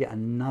here is yet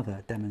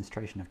another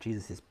demonstration of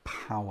Jesus'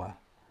 power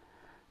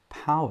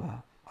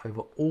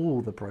over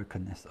all the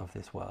brokenness of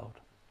this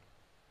world,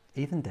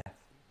 even death.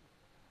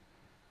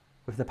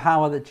 With the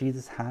power that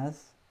Jesus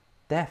has,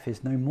 death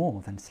is no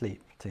more than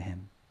sleep to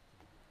him.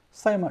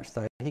 So much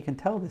so that he can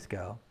tell this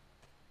girl,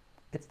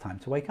 it's time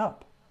to wake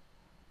up.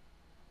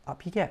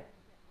 Up you get.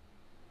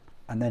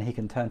 And then he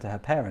can turn to her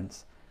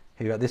parents,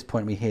 who at this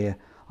point we hear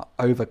are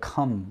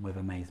overcome with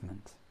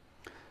amazement.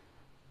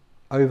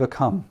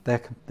 Overcome.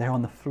 They're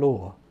on the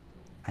floor.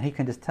 And he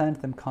can just turn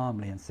to them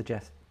calmly and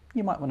suggest,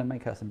 you might want to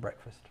make her some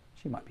breakfast.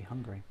 She might be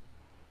hungry.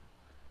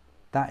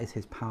 That is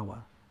his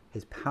power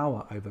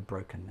over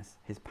brokenness,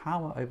 his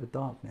power over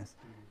darkness,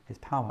 his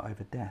power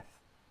over death.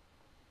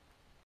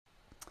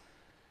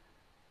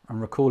 and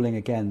recalling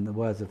again the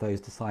words of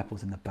those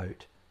disciples in the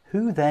boat.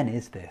 Who then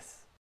is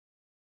this?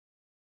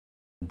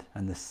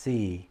 And the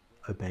sea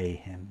obey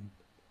him.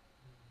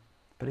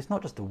 But it's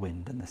not just the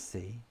wind and the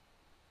sea.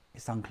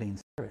 It's unclean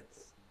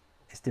spirits.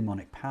 It's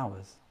demonic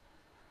powers.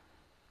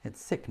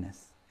 It's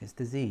sickness. It's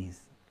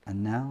disease.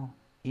 And now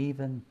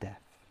even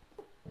death.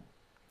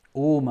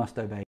 All must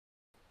obey.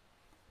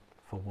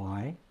 For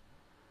why?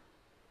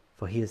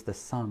 For he is the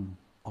Son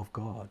of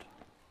God.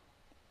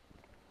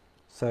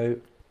 So,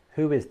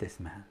 who is this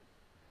man?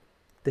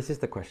 This is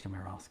the question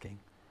we're asking.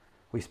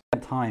 We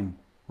spent time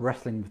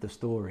wrestling with the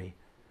story,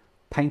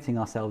 painting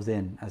ourselves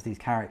in as these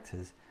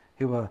characters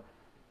who are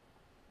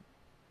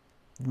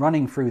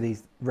running through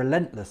these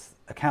relentless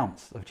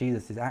accounts of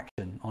Jesus'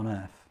 action on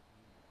earth.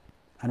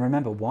 And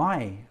remember,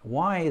 why?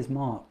 Why is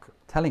Mark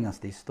telling us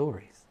these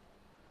stories?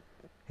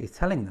 He's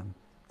telling them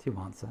to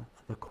answer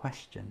the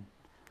question.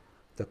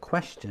 The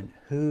question,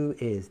 who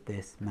is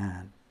this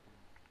man?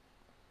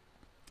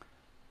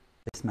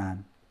 This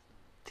man,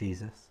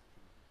 Jesus,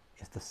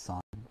 is the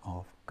Son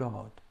of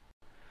God.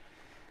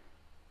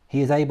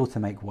 He is able to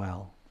make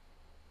well,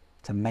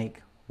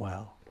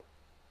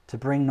 to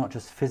bring not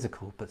just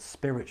physical but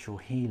spiritual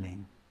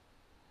healing,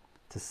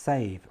 to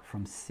save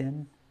from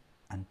sin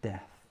and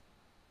death.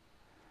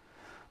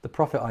 The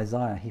prophet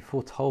Isaiah, he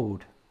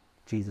foretold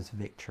Jesus'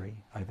 victory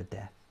over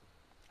death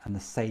and the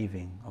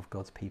saving of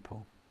God's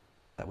people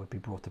that would be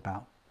brought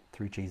about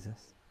through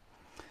Jesus.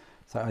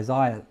 So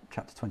Isaiah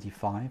chapter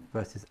 25,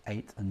 verses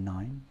 8 and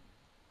 9.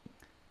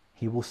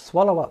 He will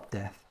swallow up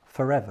death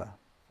forever,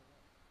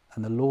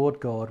 and the Lord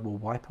God will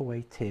wipe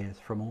away tears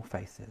from all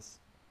faces.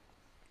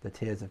 The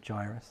tears of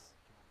Jairus,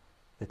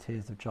 the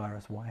tears of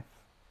Jairus' wife,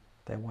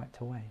 they're wiped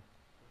away.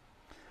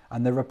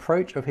 And the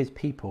reproach of his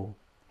people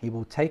he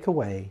will take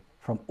away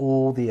from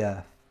all the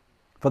earth.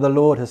 For the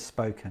Lord has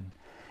spoken.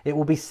 It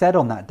will be said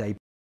on that day,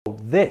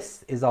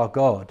 this is our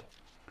God.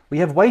 We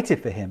have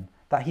waited for him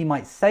that he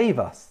might save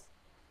us.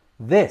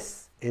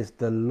 This is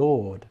the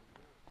Lord.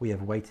 We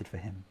have waited for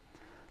him.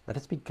 Let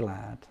us be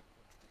glad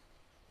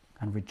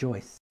and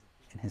rejoice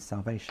in his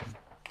salvation.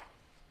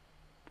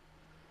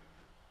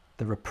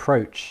 The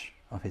reproach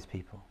of his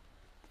people.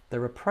 The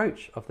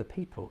reproach of the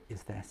people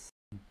is their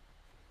sin.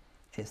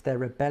 It's their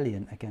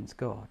rebellion against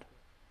God.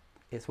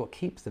 It's what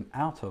keeps them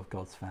out of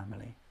God's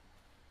family.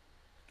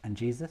 And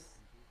Jesus,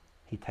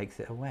 he takes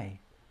it away.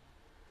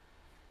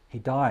 He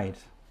died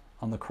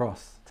on the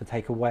cross to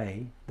take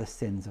away the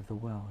sins of the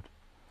world.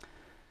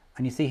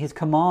 And you see, his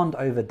command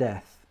over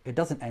death, it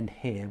doesn't end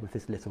here with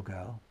this little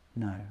girl.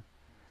 No.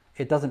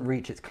 It doesn't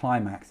reach its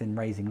climax in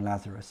raising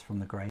Lazarus from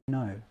the grave.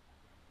 No.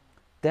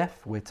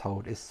 Death, we're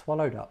told, is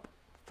swallowed up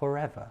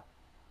forever.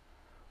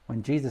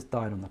 When Jesus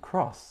died on the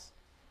cross,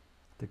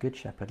 the Good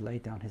Shepherd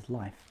laid down his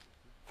life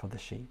for the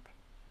sheep.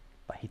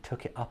 But he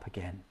took it up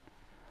again.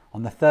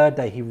 On the third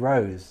day he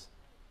rose,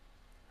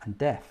 and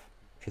death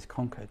is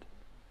conquered.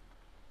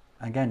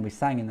 Again, we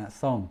sang in that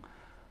song,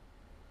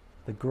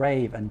 the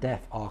grave and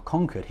death are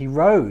conquered. He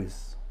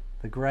rose,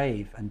 the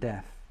grave and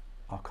death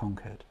are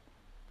conquered.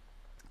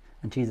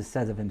 And Jesus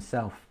says of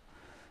himself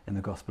in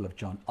the Gospel of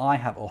John, I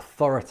have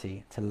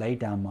authority to lay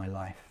down my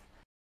life,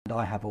 and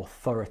I have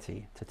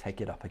authority to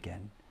take it up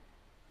again.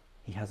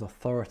 He has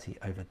authority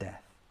over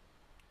death.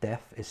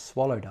 Death is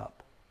swallowed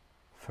up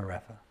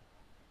forever.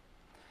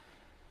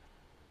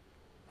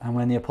 And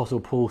when the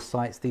Apostle Paul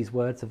cites these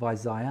words of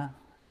Isaiah,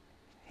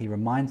 he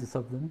reminds us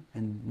of them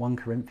in 1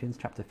 Corinthians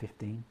chapter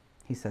 15.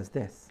 He says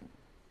this,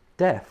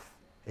 death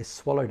is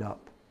swallowed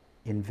up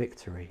in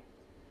victory.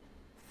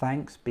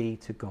 Thanks be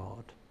to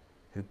God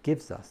who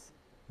gives us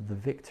the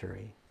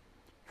victory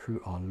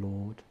through our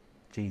Lord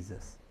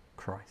Jesus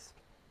Christ.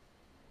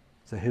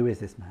 So who is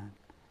this man?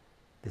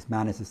 This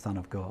man is the Son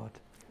of God.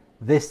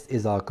 This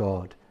is our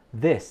God.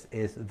 This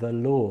is the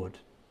Lord,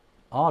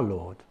 our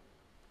Lord,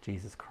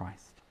 Jesus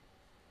Christ.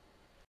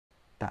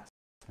 That's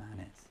who this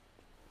man is.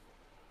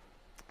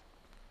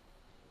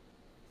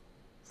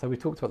 So we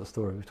talked about the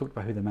story, we've talked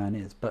about who the man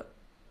is, but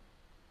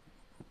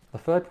the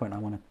third point I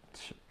want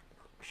to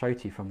show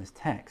to you from this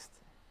text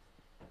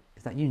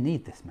is that you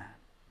need this man.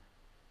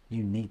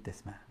 You need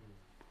this man.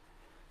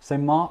 So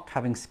Mark,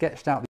 having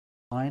sketched out the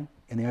outline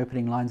in the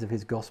opening lines of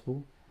his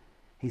gospel,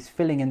 he's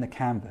filling in the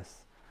canvas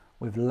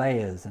with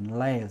layers and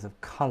layers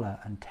of colour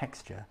and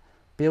texture,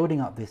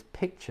 building up this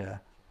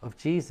picture of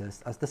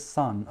Jesus as the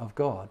Son of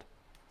God.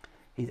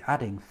 He's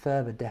adding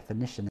further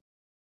definition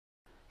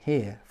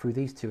here through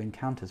these two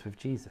encounters with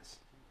Jesus.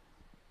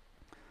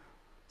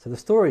 So the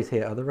stories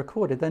here are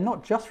recorded. They're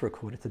not just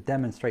recorded to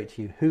demonstrate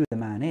to you who the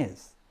man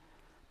is,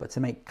 but to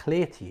make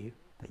clear to you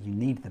that you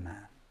need the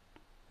man.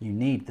 You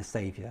need the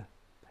Saviour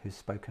who's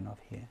spoken of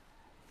here.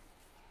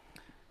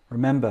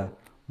 Remember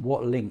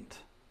what linked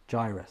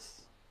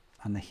Jairus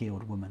and the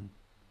healed woman.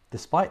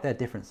 Despite their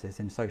differences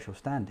in social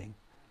standing,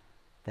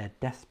 their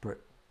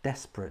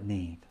desperate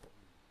need.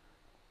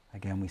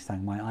 Again, we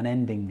sang my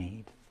unending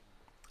need.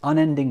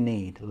 Unending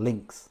need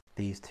links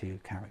these two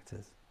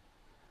characters.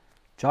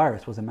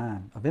 Jairus was a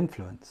man of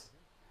influence.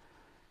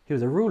 He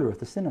was a ruler of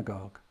the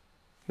synagogue.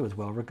 He was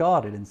well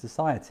regarded in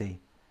society.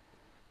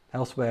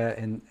 Elsewhere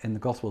in the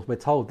Gospels, we're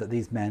told that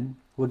these men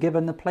were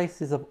given the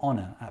places of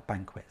honour at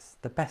banquets,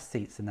 the best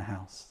seats in the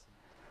house,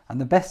 and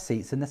the best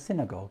seats in the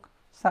synagogue,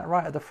 sat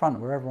right at the front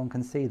where everyone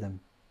can see them.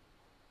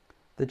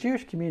 The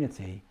Jewish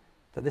community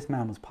that this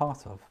man was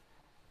part of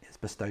is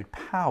bestowed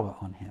power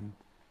on him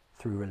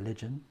through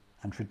religion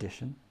and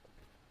tradition.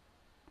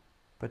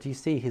 But you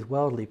see, his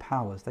worldly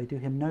powers, they do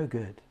him no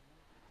good,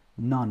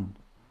 none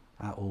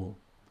at all,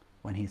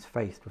 when he's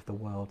faced with the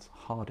world's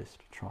hardest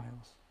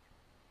trials.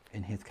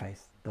 In his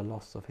case, the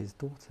loss of his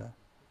daughter.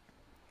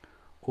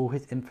 All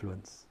his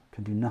influence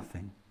can do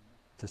nothing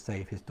to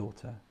save his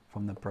daughter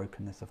from the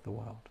brokenness of the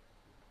world.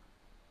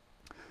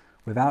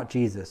 Without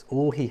Jesus,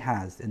 all he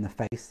has in the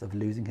face of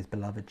losing his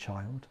beloved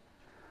child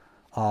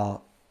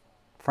are,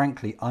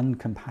 frankly,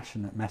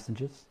 uncompassionate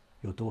messengers,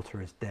 your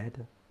daughter is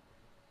dead,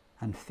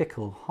 and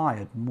fickle,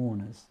 hired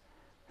mourners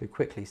who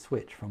quickly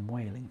switch from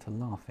wailing to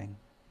laughing.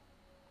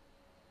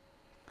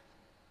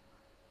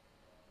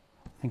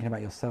 Thinking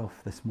about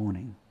yourself this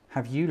morning,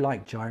 have you,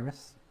 like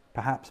Jairus,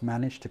 perhaps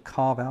managed to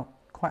carve out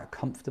quite a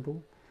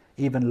comfortable,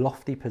 even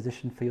lofty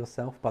position for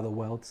yourself by the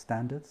world's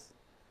standards?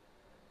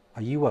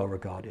 Are you well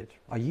regarded?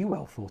 Are you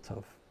well thought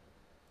of?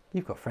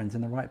 You've got friends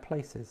in the right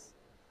places.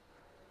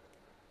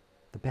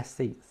 The best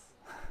seats.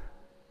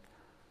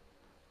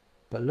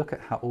 But look at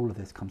how all of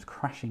this comes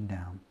crashing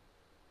down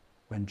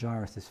when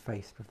Jairus is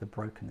faced with the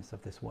brokenness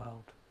of this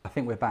world. I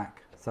think we're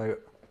back. So,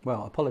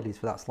 well, apologies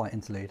for that slight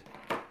interlude.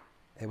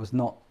 It was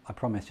not, I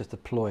promise, just a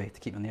ploy to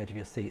keep you on the edge of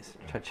your seats.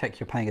 Check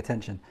you're paying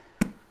attention.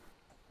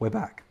 We're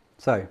back.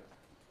 So,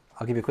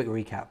 I'll give you a quick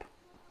recap.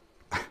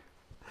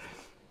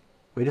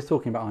 We're just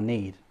talking about our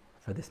need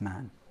for this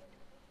man.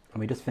 And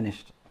we just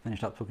finished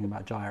up talking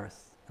about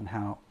Jairus and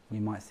how we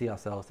might see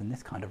ourselves in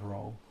this kind of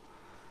role.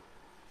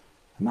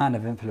 A man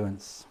of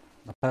influence,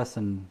 a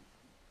person.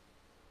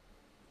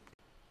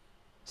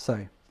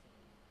 So,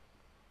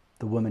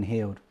 the woman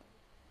healed.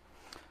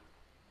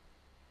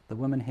 The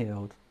woman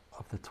healed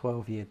of the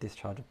 12-year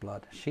discharge of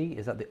blood. She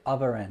is at the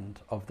other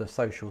end of the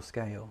social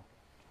scale.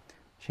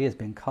 She has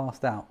been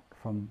cast out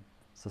from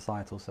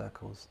societal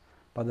circles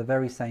by the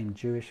very same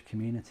Jewish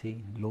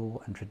community,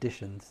 law and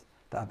traditions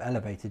that have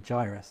elevated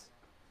Jairus.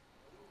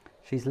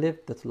 She's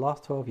lived the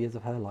last 12 years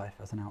of her life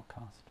as an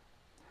outcast.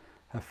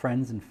 Her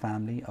friends and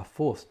family are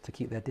forced to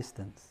keep their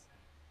distance,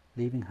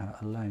 leaving her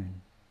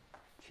alone.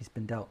 She's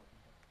been dealt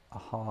a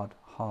hard,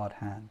 hard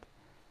hand,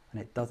 and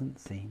it doesn't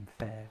seem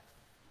fair.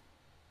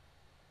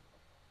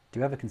 Do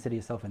you ever consider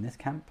yourself in this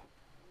camp?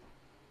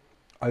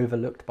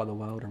 Overlooked by the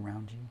world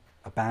around you,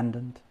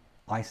 abandoned,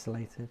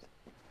 isolated.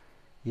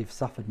 You've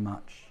suffered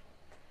much.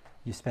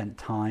 You've spent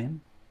time,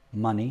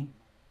 money,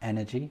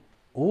 energy,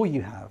 all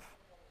you have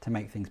to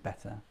make things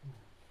better.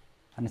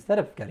 And instead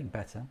of getting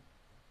better,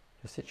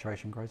 your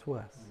situation grows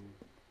worse.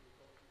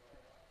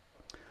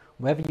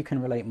 Whether you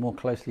can relate more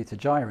closely to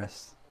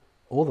Jairus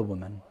or the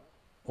woman,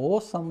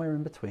 or somewhere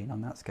in between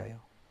on that scale,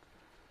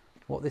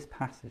 what this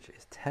passage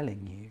is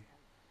telling you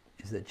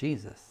is that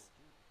Jesus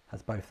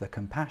has both the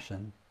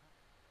compassion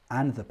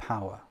and the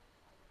power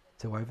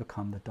to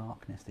overcome the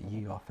darkness that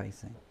you are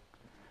facing.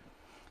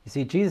 You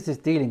see, Jesus is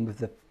dealing with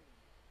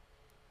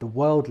the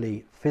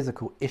worldly,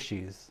 physical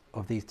issues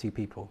of these two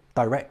people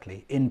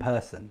directly, in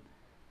person,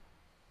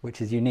 which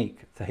is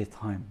unique to his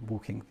time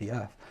walking the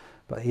earth.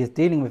 But he is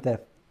dealing with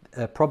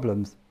their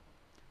problems.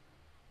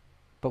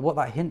 But what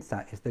that hints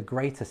at is the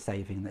greater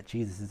saving that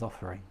Jesus is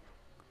offering.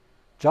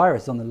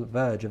 Jairus is on the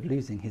verge of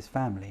losing his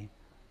family,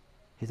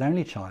 his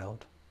only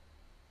child,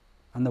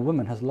 and the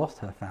woman has lost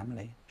her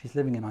family. She's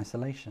living in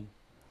isolation.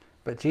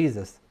 But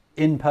Jesus,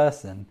 in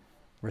person,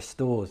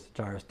 restores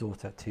Jairus'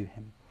 daughter to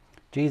him.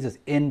 Jesus,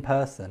 in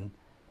person,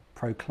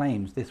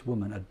 proclaims this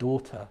woman a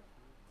daughter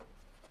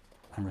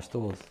and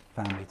restores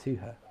family to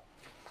her.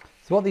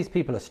 So what these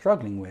people are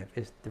struggling with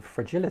is the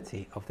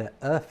fragility of their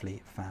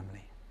earthly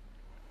family.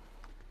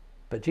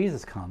 But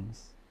Jesus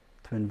comes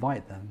to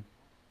invite them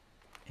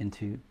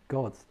into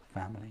God's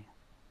family.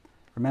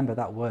 Remember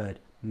that word,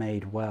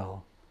 made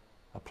well,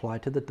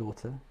 applied to the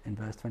daughter in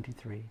verse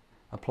 23,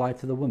 applied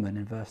to the woman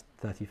in verse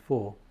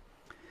 34.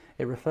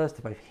 It refers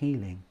to both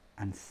healing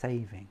and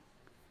saving.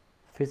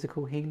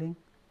 Physical healing,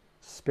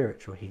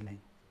 spiritual healing.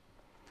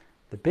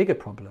 The bigger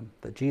problem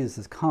that Jesus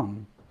has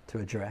come to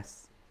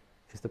address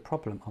is the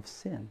problem of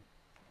sin.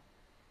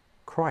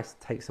 Christ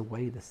takes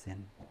away the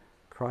sin.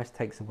 Christ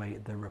takes away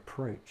the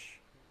reproach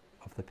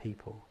of the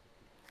people.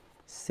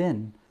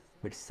 Sin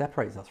which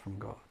separates us from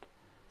God.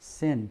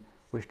 Sin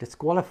which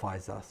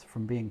disqualifies us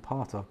from being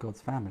part of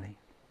God's family.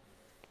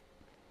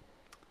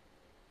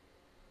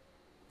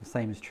 The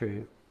same is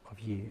true of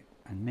you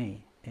and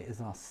me. It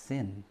is our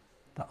sin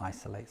that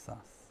isolates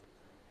us.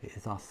 It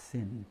is our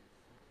sin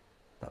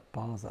that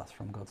bars us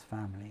from God's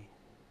family,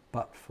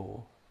 but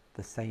for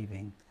the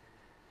saving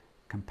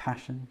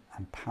compassion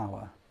and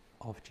power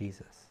of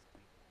Jesus.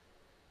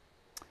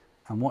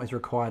 And what is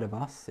required of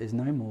us is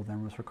no more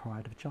than was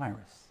required of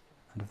Jairus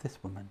and of this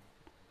woman.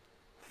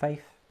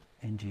 Faith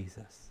in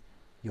Jesus.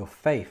 Your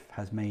faith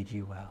has made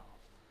you well.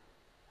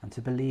 And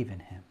to believe in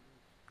him.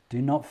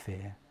 Do not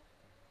fear.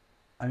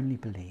 Only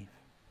believe.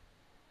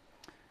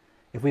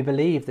 If we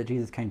believe that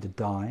Jesus came to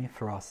die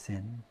for our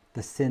sin,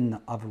 the sin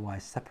that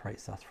otherwise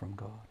separates us from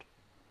God,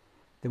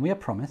 then we are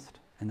promised,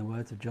 in the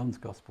words of John's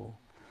Gospel,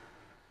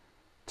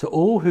 to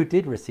all who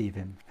did receive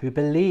him, who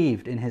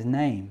believed in his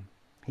name,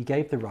 he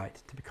gave the right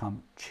to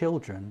become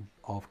children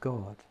of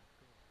God,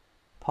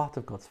 part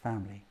of God's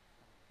family,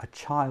 a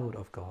child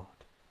of God,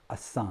 a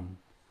son,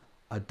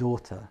 a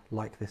daughter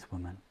like this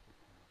woman.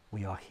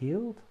 We are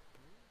healed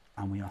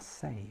and we are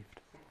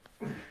saved.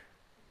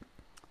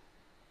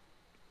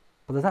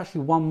 But there's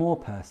actually one more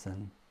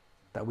person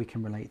that we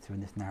can relate to in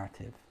this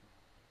narrative.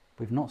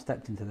 We've not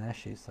stepped into their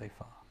shoes so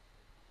far.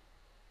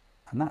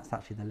 And that's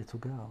actually the little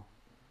girl.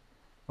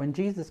 When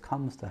Jesus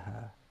comes to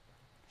her,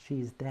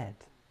 she is dead.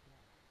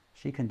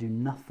 She can do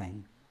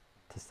nothing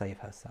to save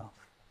herself.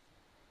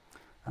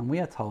 And we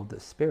are told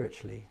that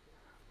spiritually,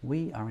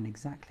 we are in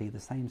exactly the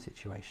same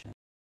situation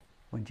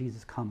when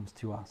Jesus comes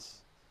to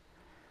us.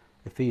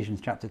 Ephesians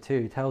chapter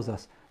 2 tells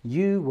us,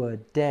 you were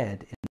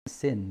dead in the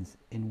sins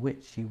in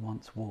which you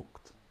once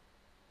walked.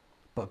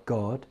 But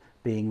God,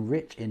 being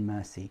rich in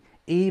mercy,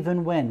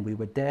 even when we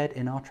were dead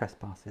in our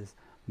trespasses,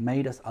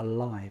 made us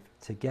alive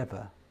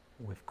together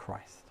with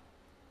Christ.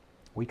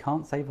 We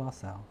can't save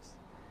ourselves.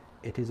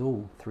 It is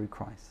all through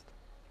Christ.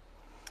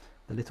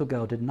 The little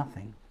girl did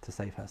nothing to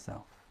save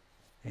herself.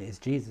 It is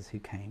Jesus who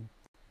came,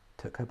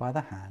 took her by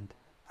the hand,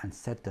 and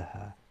said to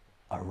her,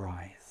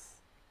 arise.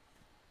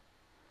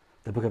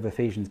 The book of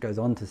Ephesians goes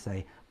on to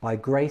say, by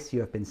grace you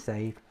have been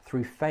saved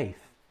through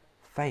faith.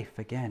 Faith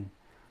again.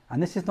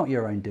 And this is not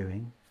your own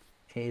doing.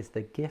 It is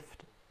the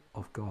gift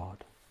of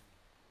God.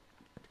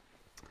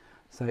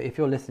 So if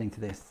you're listening to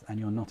this and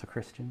you're not a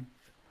Christian,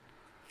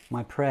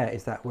 my prayer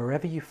is that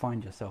wherever you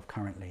find yourself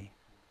currently,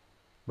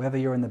 whether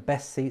you're in the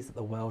best seats that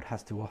the world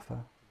has to offer,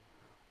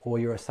 or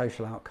you're a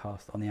social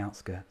outcast on the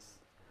outskirts,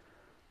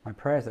 my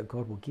prayer is that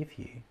God will give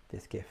you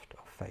this gift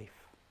of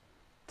faith,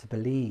 to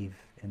believe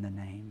in the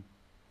name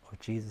of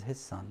Jesus, his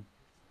Son,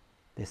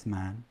 this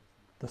man,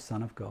 the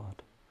Son of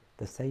God,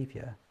 the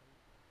Saviour,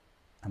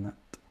 and that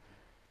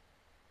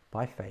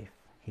by faith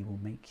he will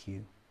make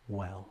you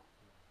well,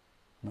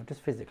 not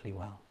just physically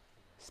well,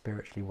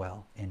 spiritually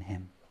well in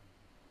him.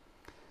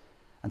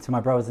 And to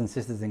my brothers and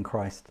sisters in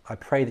Christ, I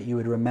pray that you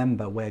would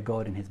remember where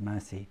God in his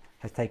mercy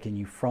has taken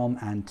you from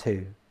and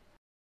to.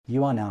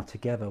 You are now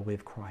together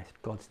with Christ,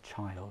 God's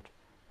child,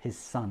 his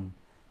son,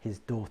 his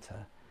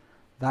daughter.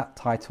 That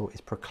title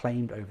is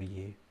proclaimed over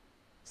you,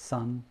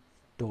 son,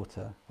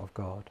 daughter of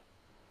God.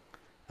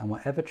 And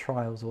whatever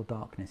trials or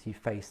darkness you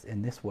face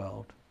in this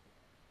world,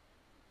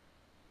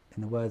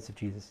 in the words of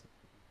Jesus,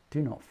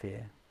 do not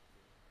fear,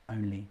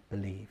 only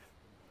believe.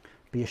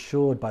 Be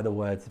assured by the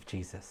words of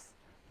Jesus,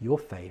 your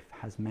faith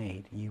has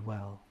made you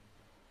well.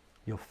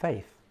 Your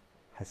faith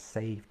has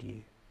saved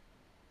you.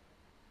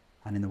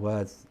 And in the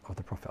words of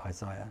the prophet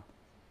Isaiah,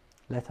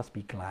 let us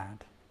be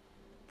glad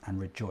and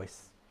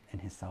rejoice in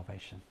his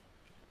salvation.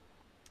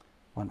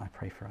 Why don't I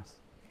pray for us?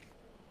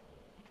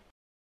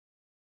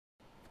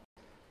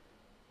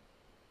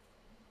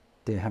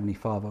 Dear Heavenly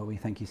Father, we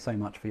thank you so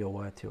much for your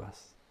word to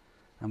us.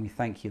 And we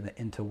thank you that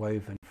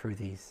interwoven through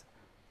these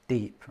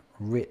deep,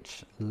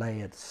 rich,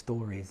 layered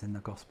stories in the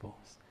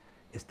Gospels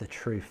is the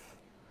truth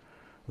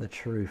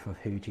of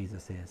who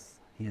Jesus is.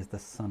 He is the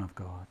Son of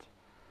God.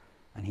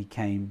 And he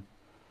came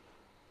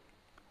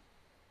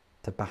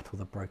to battle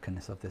the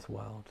brokenness of this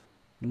world.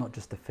 Not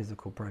just the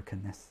physical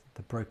brokenness,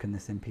 the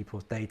brokenness in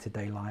people's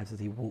day-to-day lives as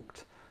he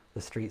walked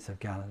the streets of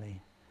Galilee,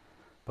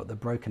 but the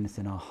brokenness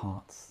in our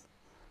hearts,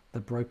 the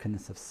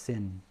brokenness of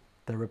sin,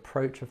 the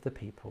reproach of the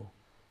people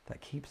that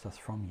keeps us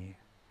from you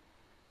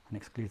and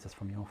excludes us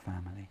from your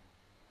family.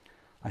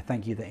 I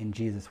thank you that in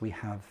Jesus we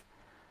have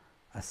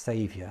a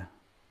Saviour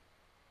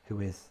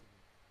who is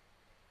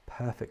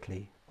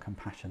perfectly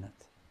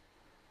compassionate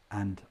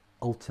and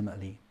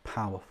ultimately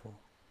powerful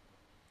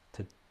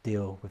to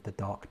deal with the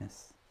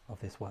darkness of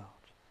this world,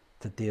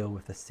 to deal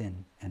with the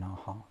sin in our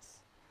hearts,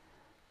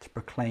 to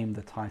proclaim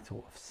the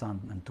title of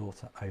son and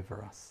daughter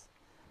over us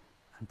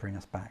and bring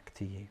us back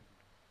to you.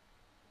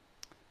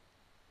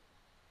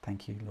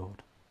 Thank you,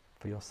 Lord,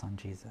 for your Son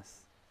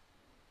Jesus,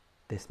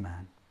 this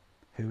man.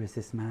 Who is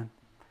this man?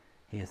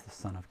 He is the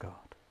Son of God.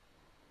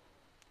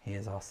 He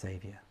is our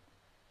Saviour,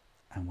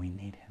 and we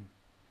need him.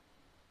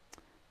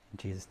 In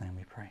Jesus' name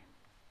we pray.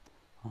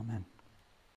 Amen.